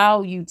doesn't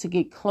allow you to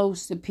get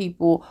close to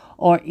people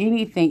or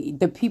anything.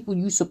 The people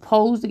you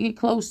supposed to get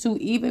close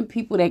to, even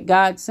people that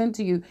God sent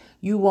to you,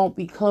 you won't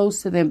be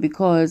close to them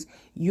because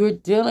you're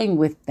dealing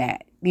with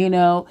that,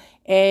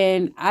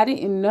 And I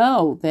didn't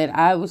know that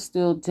I was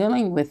still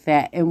dealing with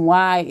that, and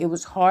why it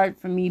was hard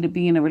for me to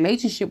be in a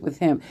relationship with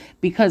him.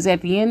 Because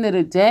at the end of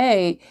the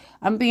day,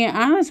 I'm being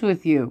honest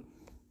with you,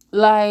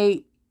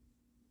 like,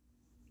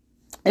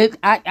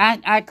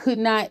 I could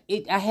not,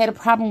 I had a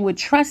problem with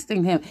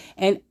trusting him.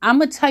 And I'm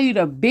going to tell you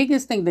the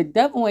biggest thing, the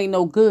devil ain't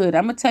no good.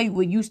 I'm going to tell you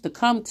what used to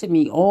come to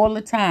me all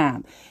the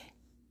time.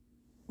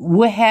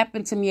 What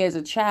happened to me as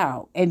a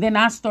child. And then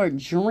I start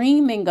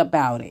dreaming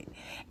about it.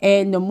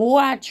 And the more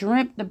I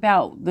dreamt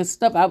about the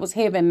stuff, I was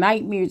having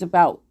nightmares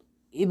about.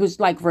 It was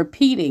like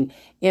repeating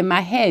in my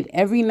head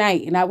every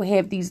night. And I would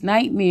have these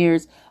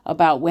nightmares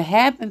about what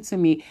happened to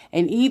me.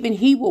 And even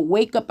he would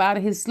wake up out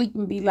of his sleep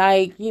and be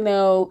like,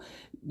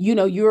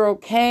 you're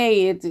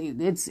okay.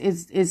 It's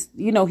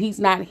he's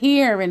not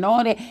here and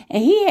all that.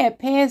 And he had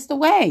passed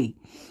away.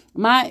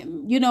 My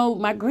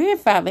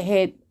grandfather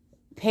had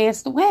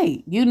passed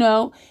away,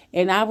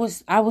 and I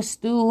was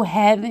still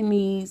having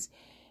these.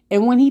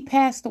 And when he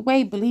passed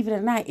away, believe it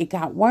or not, it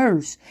got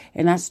worse.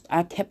 And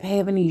I kept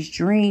having these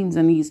dreams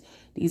and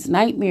these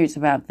nightmares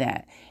about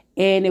that.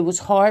 And it was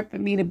hard for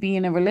me to be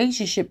in a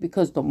relationship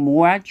because the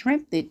more I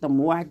dreamt it, the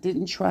more I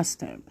didn't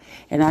trust him.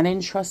 And I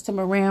didn't trust him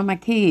around my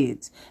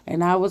kids.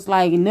 And I was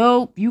like,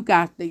 nope, you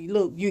got to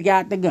go. You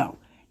got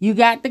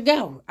to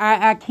go.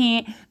 I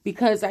can't,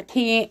 because I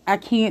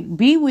can't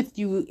be with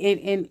you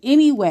in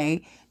any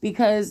way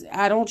because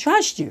I don't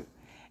trust you.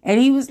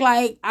 And he was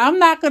like, I'm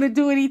not going to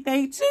do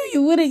anything to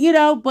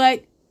you,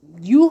 but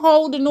you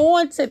holding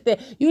on to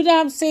that. You know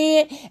what I'm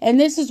saying? And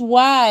this is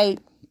what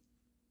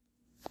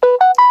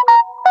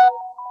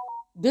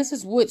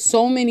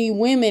so many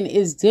women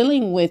is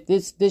dealing with,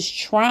 this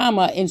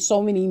trauma, and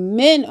so many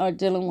men are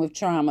dealing with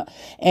trauma.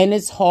 And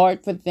it's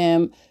hard for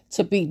them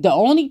to be. The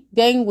only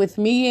thing with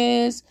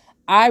me is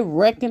I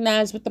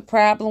recognized what the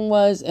problem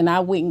was, and I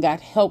went and got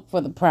help for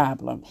the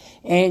problem.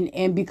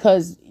 And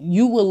because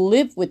you will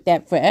live with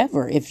that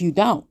forever if you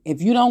don't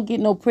get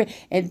no prayer.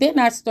 And then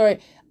I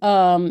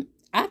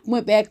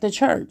went back to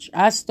church.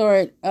 I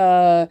started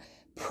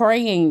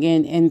praying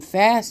and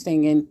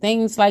fasting and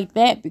things like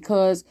that,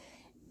 because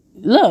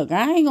look,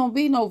 I ain't gonna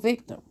be no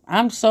victim.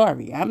 I'm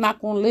sorry. I'm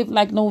not gonna live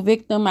like no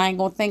victim. I ain't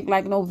gonna think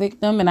like no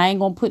victim. And I ain't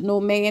gonna put no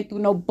man through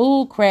no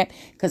bull crap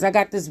because I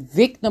got this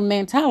victim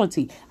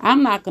mentality.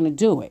 I'm not gonna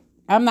do it.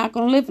 I'm not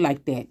gonna live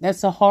like that.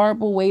 That's a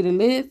horrible way to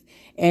live.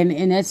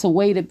 And that's a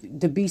way to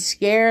be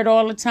scared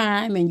all the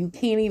time. And you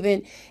can't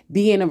even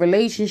be in a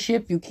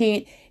relationship. You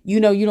can't,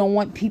 you don't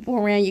want people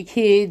around your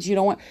kids. You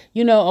don't want,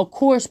 of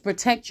course,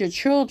 protect your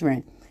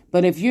children.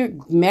 But if you're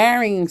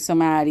marrying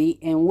somebody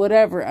and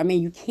whatever, I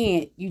mean, you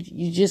can't,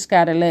 you just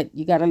gotta let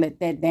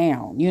that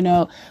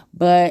down,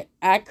 but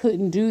I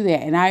couldn't do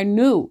that. And I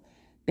knew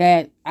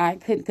that I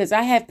couldn't, because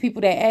I have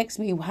people that ask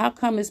me, how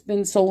come it's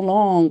been so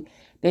long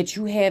that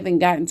you haven't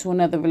gotten to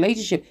another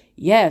relationship?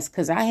 Yes,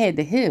 because I had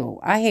to heal.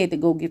 I had to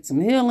go get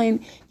some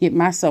healing, get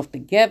myself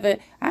together.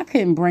 I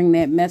couldn't bring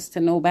that mess to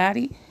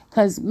nobody,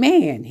 because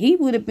man, he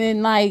would have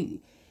been like,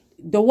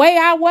 the way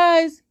I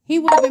was, he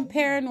would have been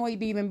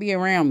paranoid to even be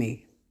around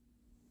me.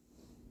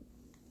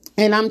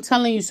 And I'm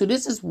telling you, so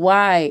this is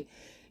why,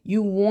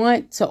 You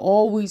want to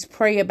always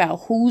pray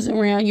about who's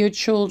around your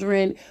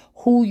children,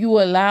 who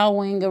you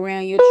allowing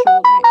around your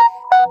children.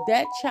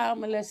 That child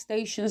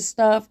molestation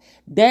stuff,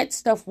 that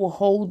stuff will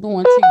hold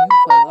on to you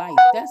for life.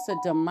 That's a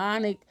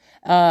demonic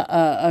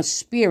a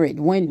spirit.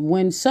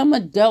 When some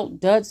adult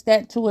does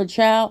that to a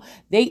child,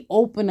 they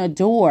open a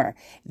door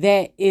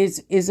that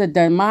is a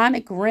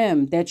demonic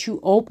realm that you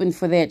open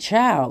for that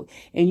child.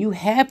 And you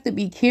have to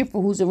be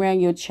careful who's around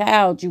your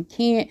child. You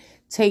can't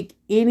take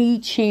any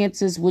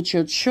chances with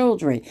your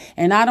children.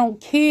 And I don't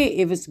care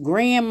if it's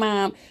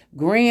grandmom,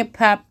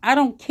 grandpop. I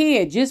don't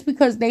care. Just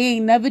because they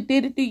ain't never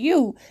did it to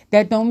you,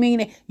 that don't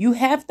mean it. You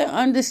have to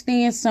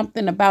understand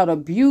something about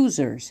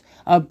abusers.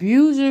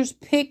 Abusers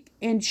pick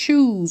and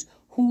choose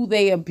who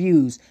they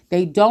abuse.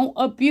 They don't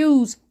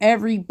abuse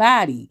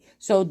everybody.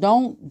 So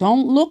don't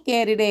look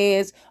at it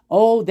as,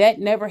 oh, that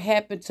never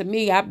happened to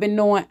me. I've been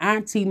knowing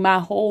Auntie my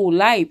whole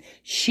life.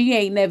 She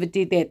ain't never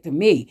did that to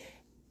me.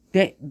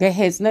 That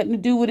has nothing to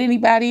do with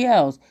anybody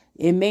else.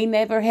 It may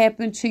never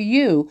happen to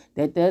you.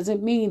 That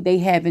doesn't mean they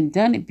haven't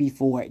done it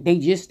before. They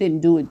just didn't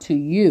do it to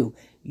you.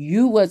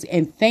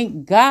 And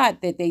thank God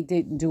that they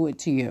didn't do it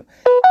to you.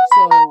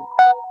 So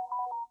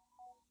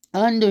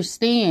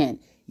understand,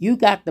 you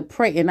got to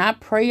pray. And I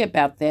pray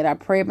about that. I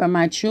pray about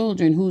my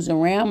children, who's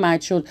around my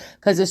children,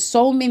 because there's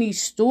so many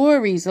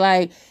stories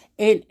like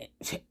it.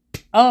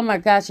 Oh my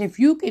gosh, if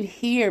you could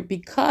hear,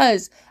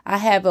 because I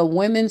have a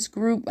women's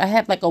group, I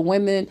have like a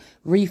women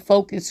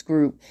refocus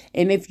group.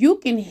 And if you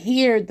can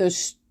hear the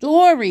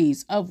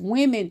stories of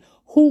women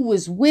who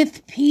was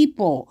with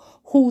people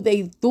who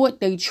they thought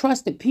they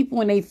trusted,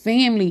 people in their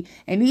family,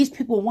 and these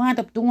people wind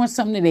up doing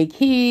something to their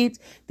kids.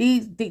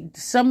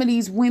 Some of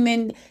these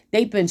women,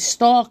 they've been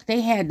stalked.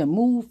 They had to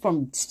move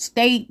from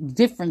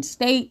different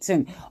states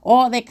and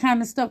all that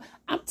kind of stuff.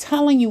 I'm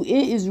telling you, it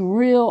is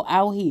real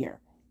out here.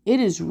 It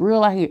is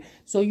real out here.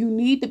 So you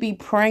need to be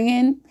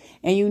praying,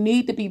 and you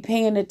need to be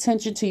paying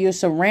attention to your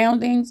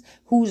surroundings,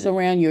 who's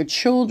around your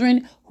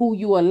children, who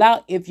you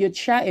allow. If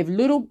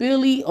little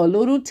Billy or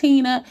little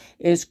Tina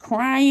is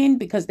crying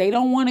because they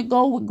don't want to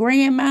go with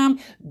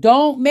grandmom,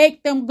 don't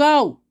make them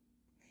go.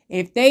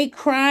 If they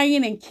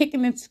crying and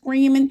kicking and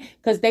screaming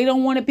because they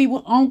don't want to be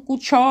with Uncle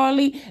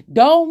Charlie,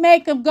 don't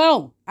make them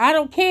go. I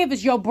don't care if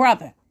it's your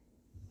brother.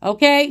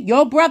 Okay,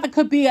 your brother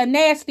could be a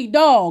nasty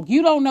dog.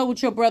 You don't know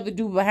what your brother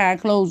do behind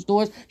closed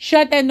doors.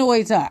 Shut that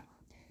noise up.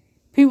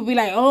 People be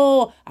like,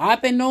 oh, I've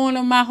been knowing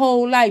him my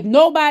whole life.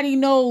 Nobody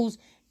knows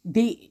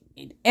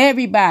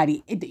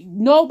everybody.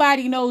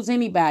 Nobody knows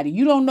anybody.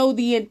 You don't know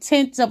the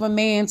intents of a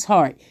man's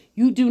heart.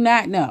 You do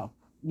not know.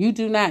 You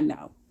do not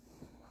know.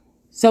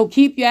 So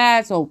keep your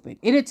eyes open.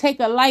 It'll take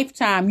a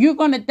lifetime. You're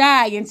going to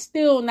die and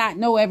still not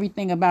know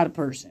everything about a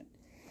person.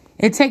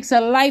 It takes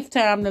a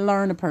lifetime to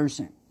learn a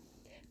person.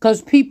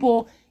 Because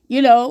people,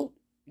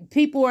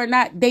 people are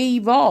not, they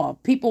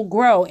evolve. People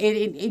grow.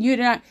 And you're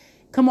not,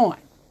 come on.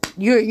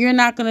 You're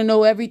not going to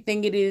know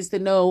everything it is to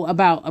know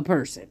about a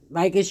person.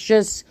 Like, it's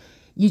just,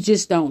 you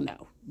just don't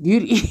know.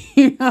 And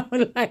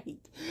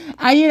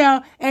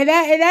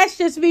that's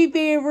just me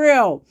being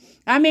real.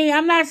 I mean,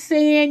 I'm not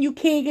saying you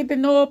can't get to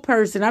know a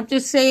person. I'm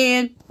just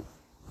saying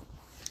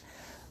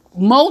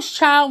most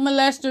child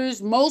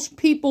molesters, most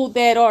people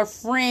that are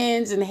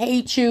friends and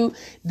hate you,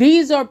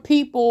 these are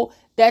people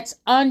that's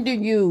under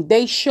you.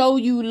 They show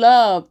you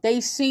love. They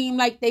seem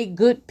like they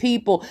good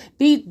people.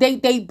 They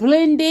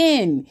blend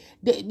in.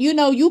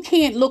 You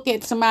can't look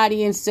at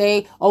somebody and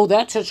say, oh,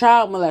 that's a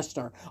child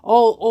molester.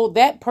 Oh,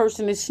 that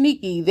person is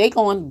sneaky. They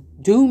gonna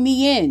do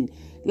me in.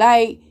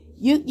 Like,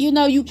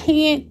 you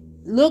can't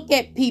look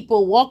at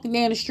people walking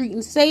down the street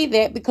and say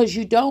that, because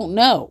you don't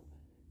know.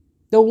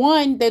 The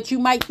one that you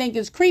might think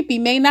is creepy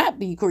may not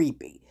be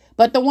creepy.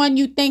 But the one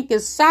you think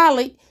is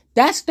solid,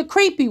 that's the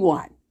creepy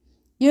one.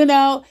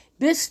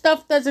 This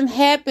stuff doesn't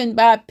happen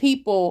by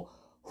people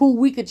who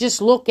we could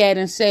just look at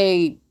and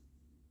say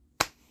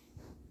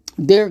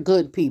they're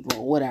good people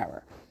or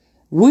whatever.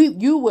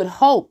 You would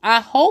hope. I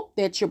hope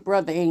that your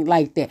brother ain't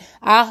like that.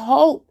 I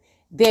hope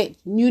that,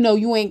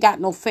 you ain't got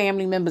no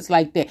family members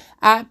like that.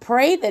 I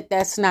pray that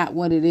that's not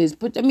what it is.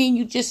 But,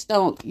 you just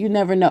don't. You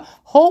never know.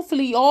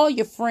 Hopefully all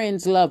your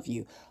friends love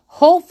you.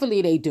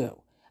 Hopefully they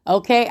do.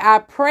 Okay, I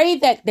pray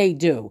that they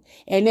do.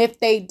 And if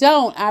they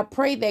don't, I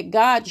pray that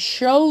God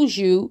shows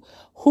you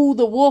who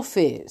the wolf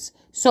is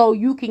so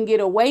you can get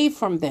away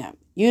from them.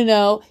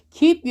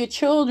 Keep your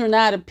children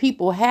out of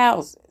people's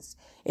houses.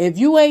 If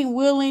you ain't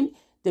willing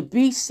to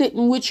be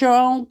sitting with your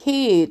own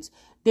kids,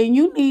 then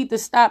you need to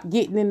stop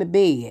getting in the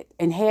bed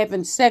and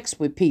having sex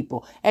with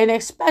people, and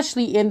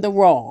especially in the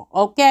raw,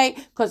 okay?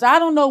 Because I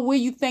don't know where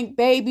you think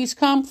babies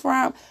come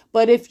from,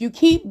 but if you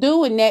keep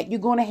doing that, you're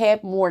going to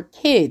have more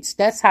kids.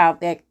 That's how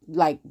that,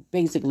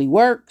 basically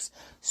works.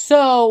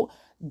 So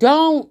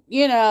don't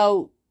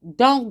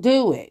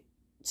do it.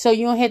 So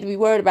you don't have to be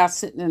worried about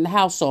sitting in the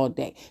house all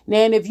day. Now,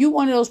 and if you're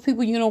one of those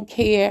people, you don't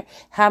care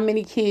how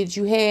many kids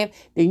you have,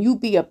 then you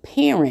be a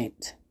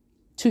parent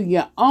to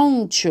your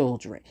own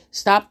children.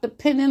 Stop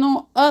depending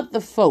on other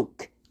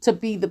folk to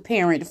be the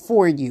parent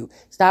for you.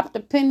 Stop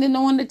depending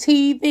on the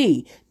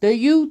TV, the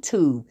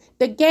YouTube,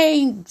 the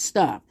game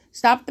stuff.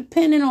 Stop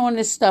depending on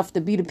this stuff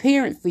to be the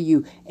parent for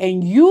you.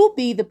 And you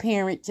be the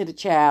parent to the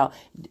child.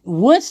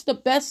 What's the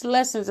best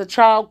lessons a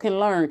child can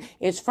learn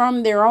is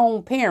from their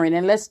own parent,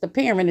 unless the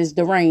parent is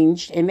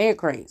deranged and they're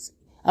crazy.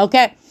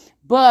 Okay?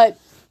 But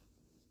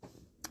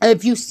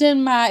if you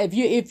send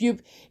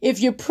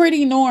if you're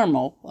pretty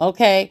normal,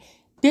 okay,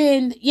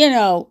 then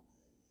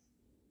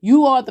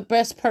you are the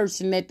best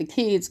person that the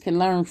kids can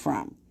learn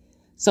from.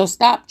 So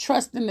stop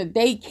trusting the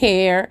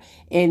daycare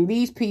and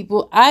these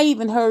people. I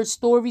even heard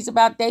stories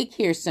about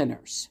daycare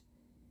centers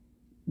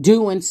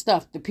doing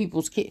stuff to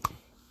people's kids.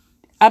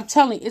 I'm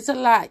telling you, it's a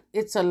lot.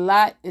 It's a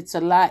lot. It's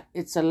a lot.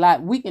 It's a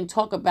lot. We can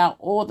talk about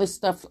all this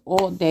stuff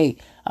all day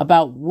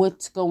about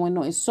what's going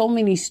on. It's so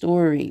many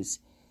stories,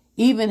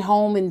 even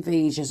home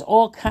invasions,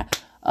 all kind.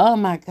 Oh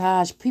my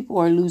gosh, people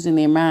are losing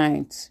their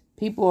minds.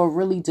 People are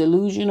really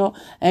delusional.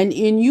 And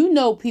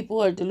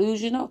people are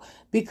delusional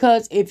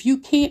because if you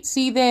can't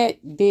see that,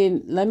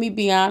 then let me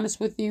be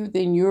honest with you,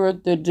 then you're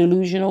the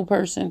delusional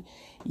person.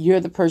 You're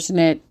the person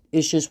that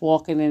is just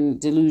walking in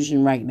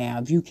delusion right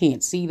now. If you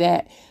can't see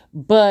that.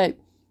 But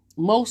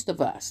most of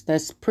us,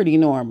 that's pretty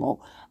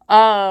normal.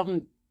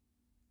 And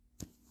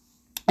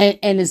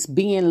it's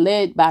being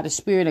led by the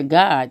Spirit of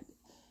God.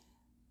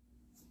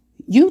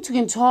 You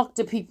can talk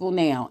to people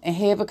now and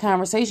have a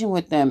conversation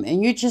with them.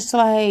 And you're just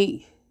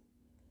like,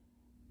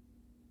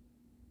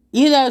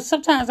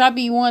 sometimes I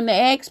be wanting to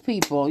ask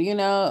people,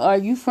 are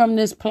you from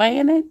this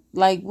planet?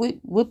 Like,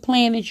 what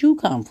planet you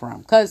come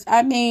from? Because,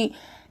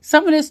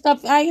 some of this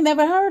stuff I ain't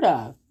never heard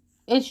of.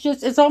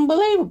 It's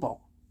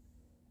unbelievable.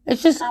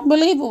 It's just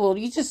unbelievable.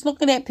 You just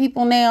looking at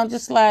people now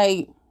just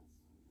like,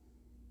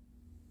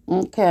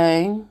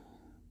 okay.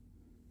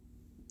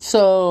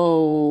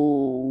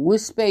 So, what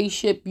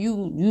spaceship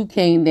you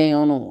came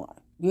down on?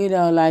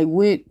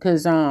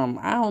 Because I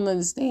don't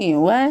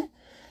understand. What?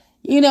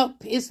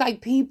 It's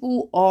like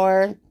people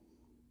are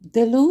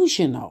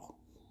delusional.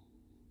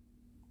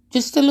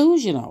 Just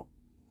delusional.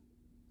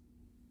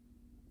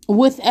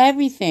 With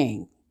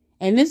everything.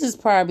 And this is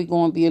probably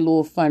going to be a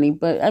little funny,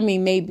 but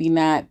maybe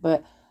not.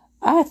 But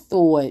I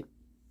thought,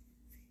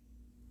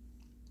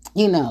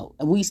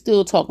 we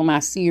still talking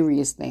about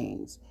serious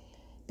things.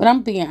 But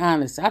I'm being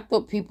honest. I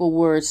thought people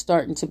were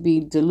starting to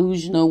be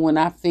delusional when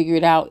I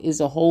figured out is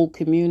a whole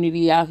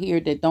community out here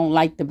that don't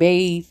like to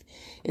bathe.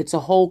 It's a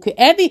whole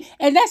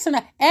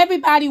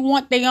everybody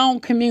want their own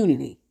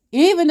community.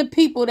 Even the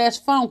people that's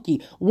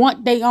funky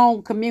want their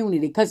own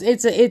community because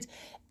it's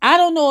I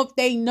don't know if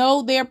they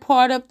know they're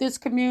part of this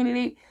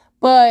community,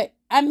 but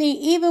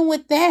even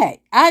with that,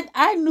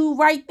 I knew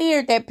right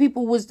there that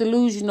people was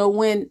delusional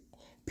when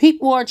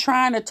people are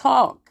trying to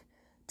talk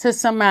to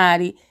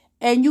somebody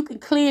and you can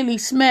clearly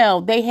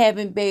smell they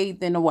haven't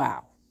bathed in a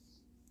while.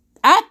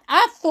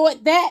 I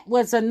thought that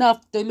was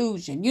enough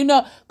delusion,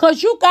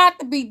 because you got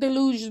to be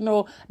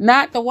delusional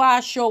not to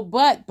wash your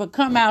butt, but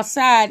come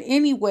outside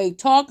anyway,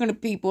 talking to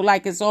people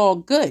like it's all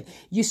good.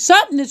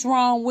 Something is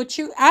wrong with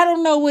you. I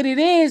don't know what it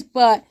is,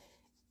 but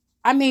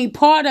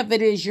part of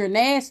it is you're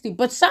nasty,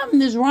 but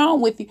something is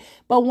wrong with you.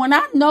 But when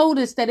I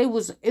noticed that it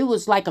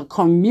was like a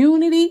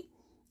community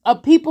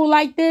of people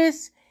like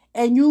this,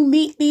 and you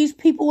meet these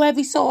people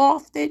every so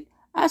often,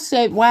 I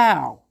said,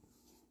 wow.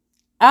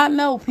 I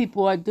know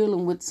people are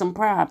dealing with some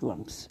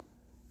problems.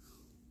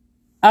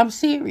 I'm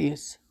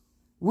serious.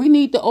 We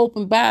need to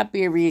open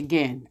Barberry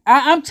again.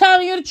 I'm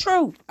telling you the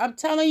truth. I'm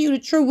telling you the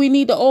truth. We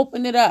need to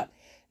open it up.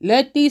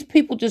 Let these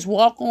people just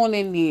walk on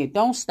in there.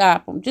 Don't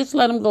stop them. Just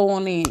let them go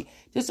on in.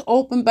 Just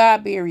open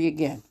Barberry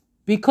again.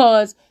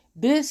 Because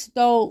this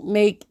don't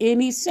make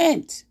any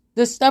sense.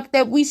 The stuff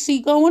that we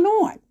see going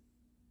on.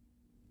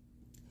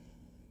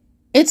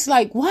 It's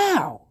like,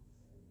 wow.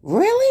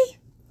 Really?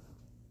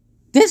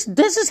 This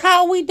is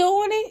how we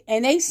doing it?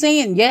 And they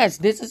saying, yes,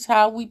 this is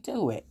how we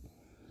do it.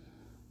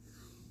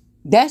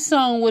 That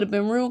song would have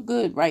been real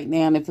good right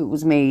now if it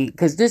was made.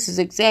 Because this is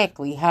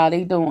exactly how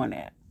they doing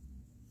it.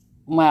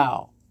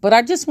 Wow. But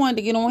I just wanted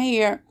to get on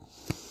here.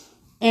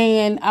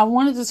 And I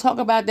wanted to talk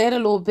about that a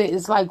little bit.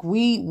 It's like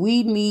we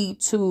need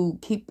to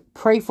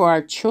pray for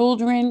our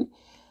children.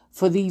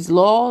 For these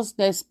laws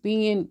that's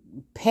being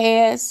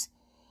passed.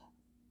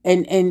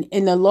 And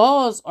the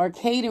laws are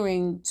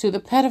catering to the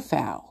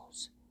pedophiles.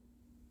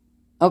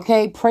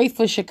 Okay, pray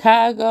for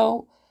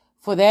Chicago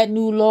for that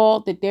new law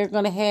that they're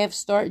going to have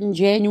starting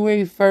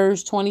January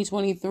 1st,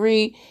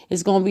 2023.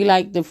 It's going to be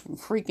like the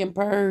freaking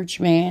purge,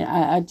 man.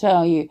 I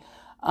tell you.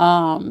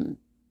 And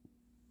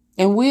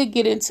we'll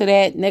get into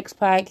that next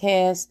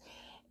podcast.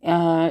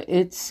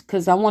 It's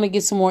because I want to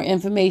get some more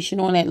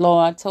information on that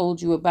law I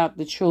told you about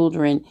the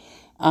children.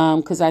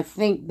 Because I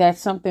think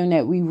that's something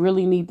that we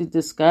really need to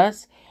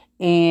discuss.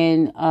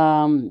 And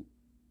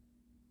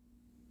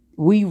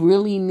we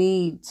really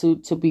need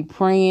to be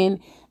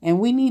praying, and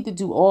we need to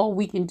do all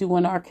we can do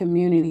in our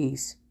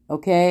communities.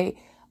 Okay.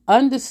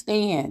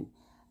 Understand.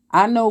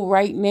 I know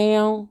right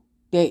now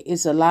there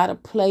is a lot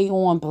of play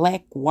on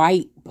black,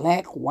 white,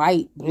 black,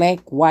 white,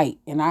 black, white.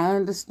 And I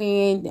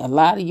understand a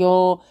lot of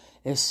y'all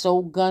is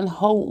so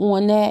gun-ho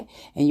on that.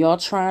 And y'all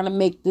trying to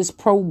make this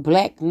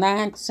pro-black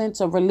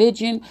nonsense a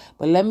religion.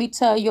 But let me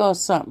tell y'all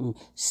something.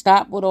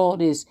 Stop with all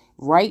this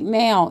right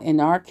now in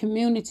our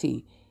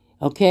community.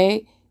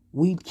 Okay?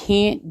 We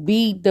can't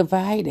be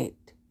divided.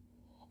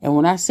 And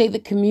when I say the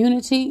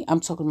community, I'm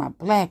talking about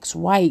blacks,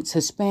 whites,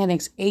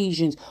 Hispanics,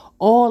 Asians.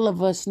 All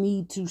of us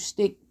need to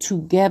stick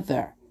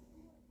together.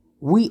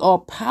 We are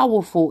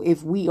powerful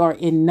if we are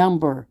in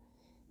number.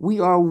 We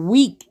are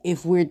weak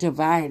if we're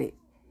divided.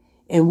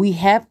 And we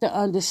have to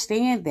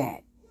understand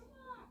that.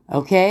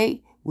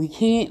 Okay? We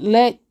can't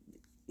let,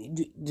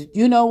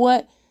 you know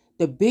what?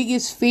 The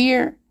biggest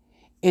fear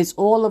is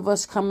all of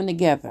us coming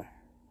together.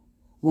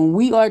 When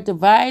we are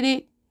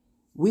divided,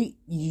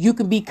 you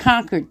can be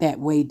conquered that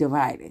way,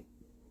 divided.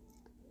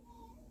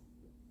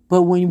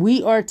 But when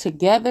we are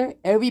together,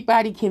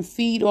 everybody can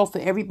feed off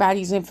of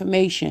everybody's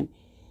information.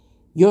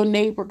 Your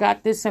neighbor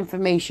got this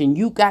information.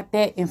 You got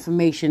that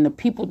information. The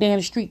people down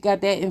the street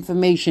got that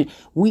information.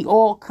 We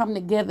all come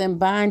together and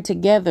bind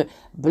together.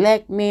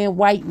 Black man,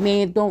 white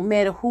man, don't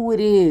matter who it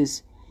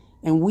is.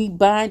 And we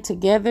bind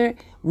together,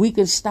 we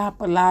can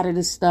stop a lot of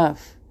this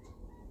stuff.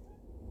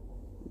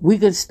 We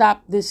can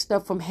stop this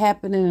stuff from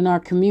happening in our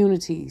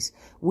communities.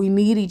 We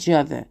need each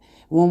other.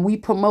 When we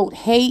promote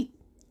hate,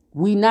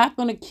 we're not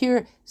going to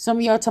cure. Some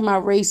of y'all talking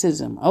about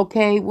racism.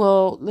 Okay,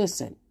 well,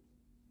 listen.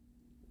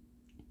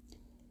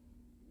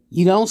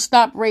 You don't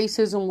stop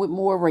racism with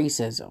more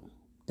racism.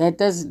 That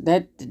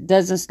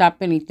doesn't stop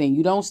anything.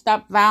 You don't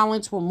stop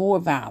violence with more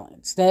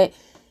violence.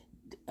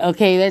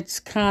 That's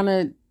kind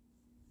of,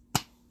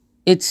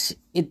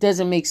 it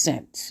doesn't make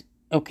sense.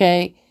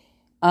 Okay.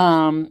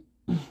 I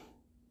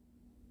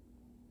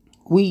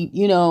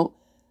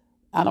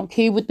don't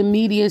care what the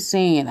media is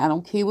saying. I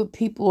don't care what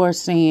people are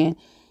saying.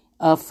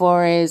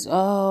 Far as,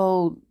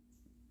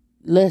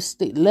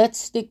 let's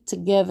stick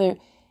together.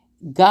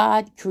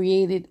 God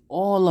created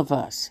all of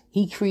us.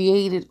 He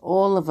created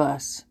all of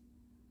us.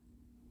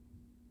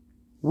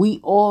 We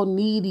all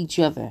need each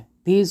other.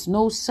 There's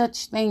no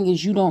such thing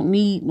as you don't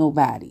need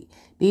nobody.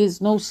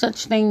 There's no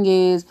such thing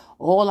as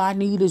all I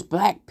need is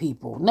black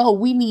people. No,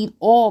 we need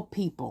all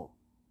people.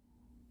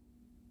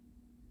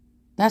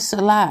 That's a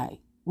lie.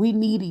 We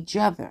need each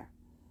other.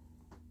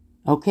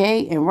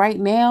 Okay? And right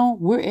now,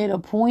 we're at a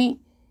point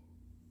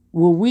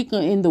where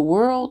in the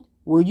world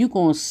where you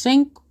going to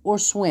sink or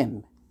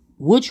swim.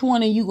 Which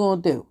one are you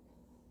going to do?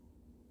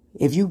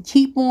 If you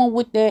keep on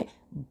with that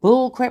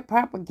bullcrap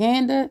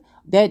propaganda,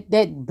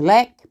 that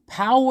black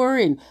power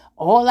and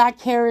all I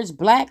care is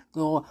black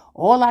or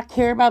all I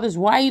care about is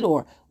white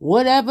or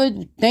whatever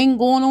thing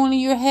going on in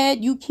your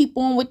head, you keep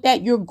on with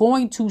that, you're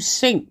going to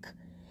sink.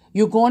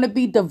 You're going to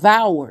be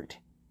devoured.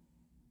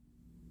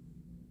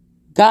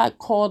 God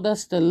called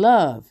us to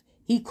love.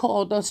 He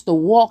called us to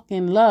walk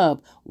in love,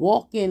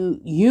 walk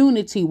in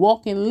unity,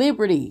 walk in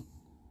liberty.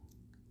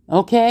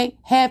 Okay?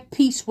 Have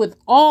peace with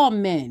all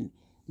men,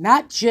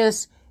 not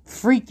just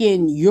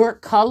freaking your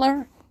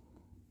color.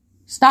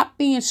 Stop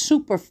being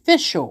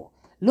superficial.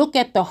 Look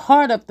at the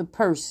heart of the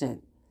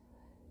person.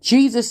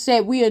 Jesus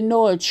said we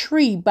know a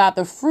tree by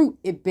the fruit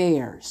it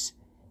bears.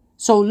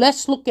 So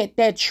let's look at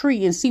that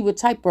tree and see what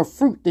type of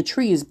fruit the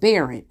tree is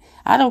bearing.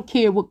 I don't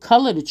care what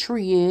color the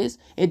tree is.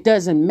 It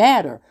doesn't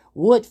matter.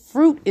 What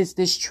fruit is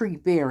this tree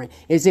bearing?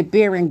 Is it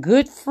bearing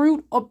good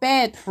fruit or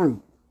bad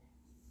fruit?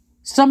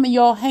 Some of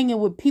y'all hanging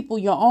with people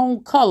your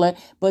own color,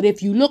 but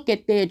if you look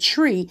at their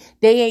tree,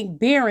 they ain't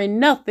bearing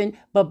nothing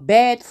but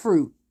bad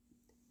fruit.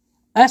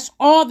 That's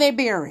all they're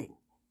bearing.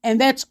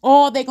 And that's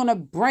all they're going to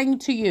bring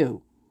to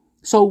you.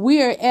 So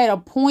we're at a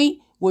point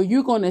where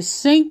you're going to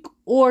sink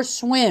or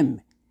swim.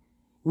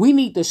 We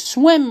need to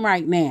swim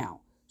right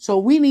now. So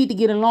we need to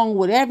get along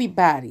with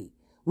everybody.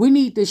 We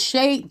need to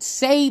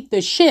save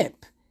the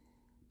ship.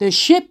 The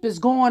ship is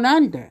going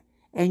under.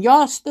 And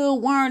y'all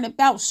still worrying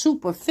about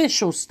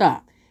superficial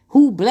stuff.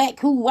 Who black,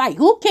 who white,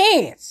 who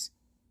cares?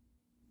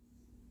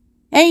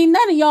 Ain't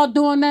none of y'all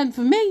doing nothing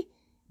for me.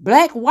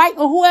 Black, white,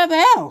 or whoever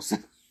else.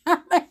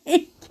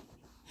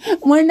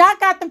 When I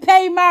got to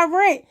pay my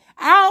rent,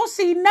 I don't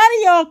see none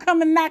of y'all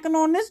coming knocking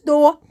on this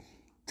door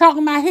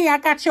talking about, hey, I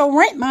got your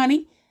rent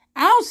money.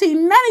 I don't see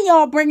none of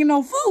y'all bringing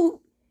no food.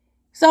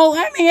 So,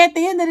 at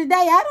the end of the day,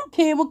 I don't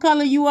care what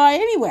color you are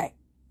anyway.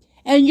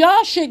 And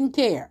y'all shouldn't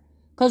care.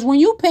 Because when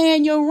you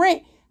paying your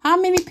rent, how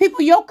many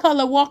people your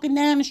color walking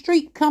down the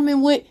street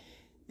coming with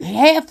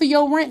half of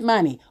your rent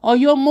money or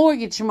your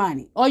mortgage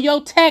money or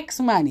your tax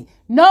money?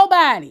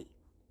 Nobody.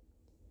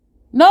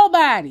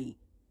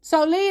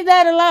 So leave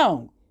that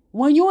alone.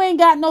 When you ain't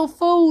got no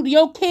food,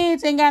 your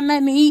kids ain't got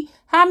nothing to eat.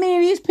 How many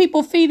of these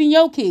people feeding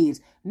your kids?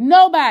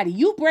 Nobody.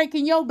 You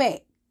breaking your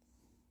back.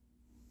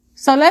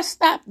 So let's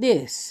stop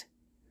this.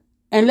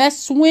 And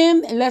let's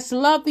swim and let's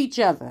love each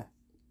other.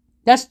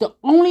 That's the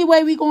only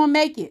way we're going to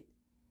make it.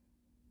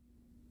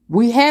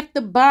 We have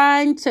to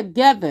bind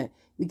together.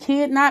 We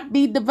can't not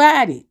be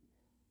divided.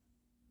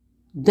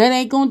 That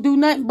ain't gonna do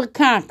nothing but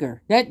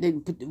conquer.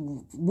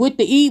 What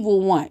the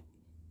evil want.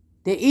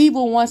 The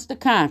evil wants to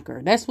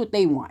conquer. That's what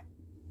they want.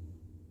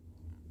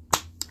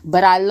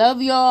 But I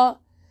love y'all.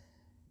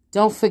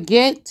 Don't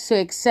forget to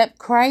accept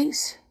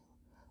Christ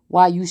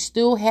while you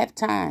still have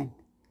time.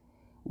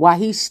 While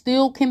he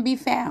still can be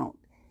found.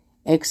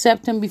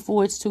 Accept him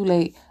before it's too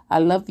late. I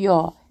love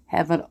y'all.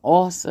 Have an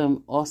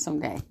awesome, awesome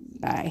day.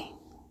 Bye.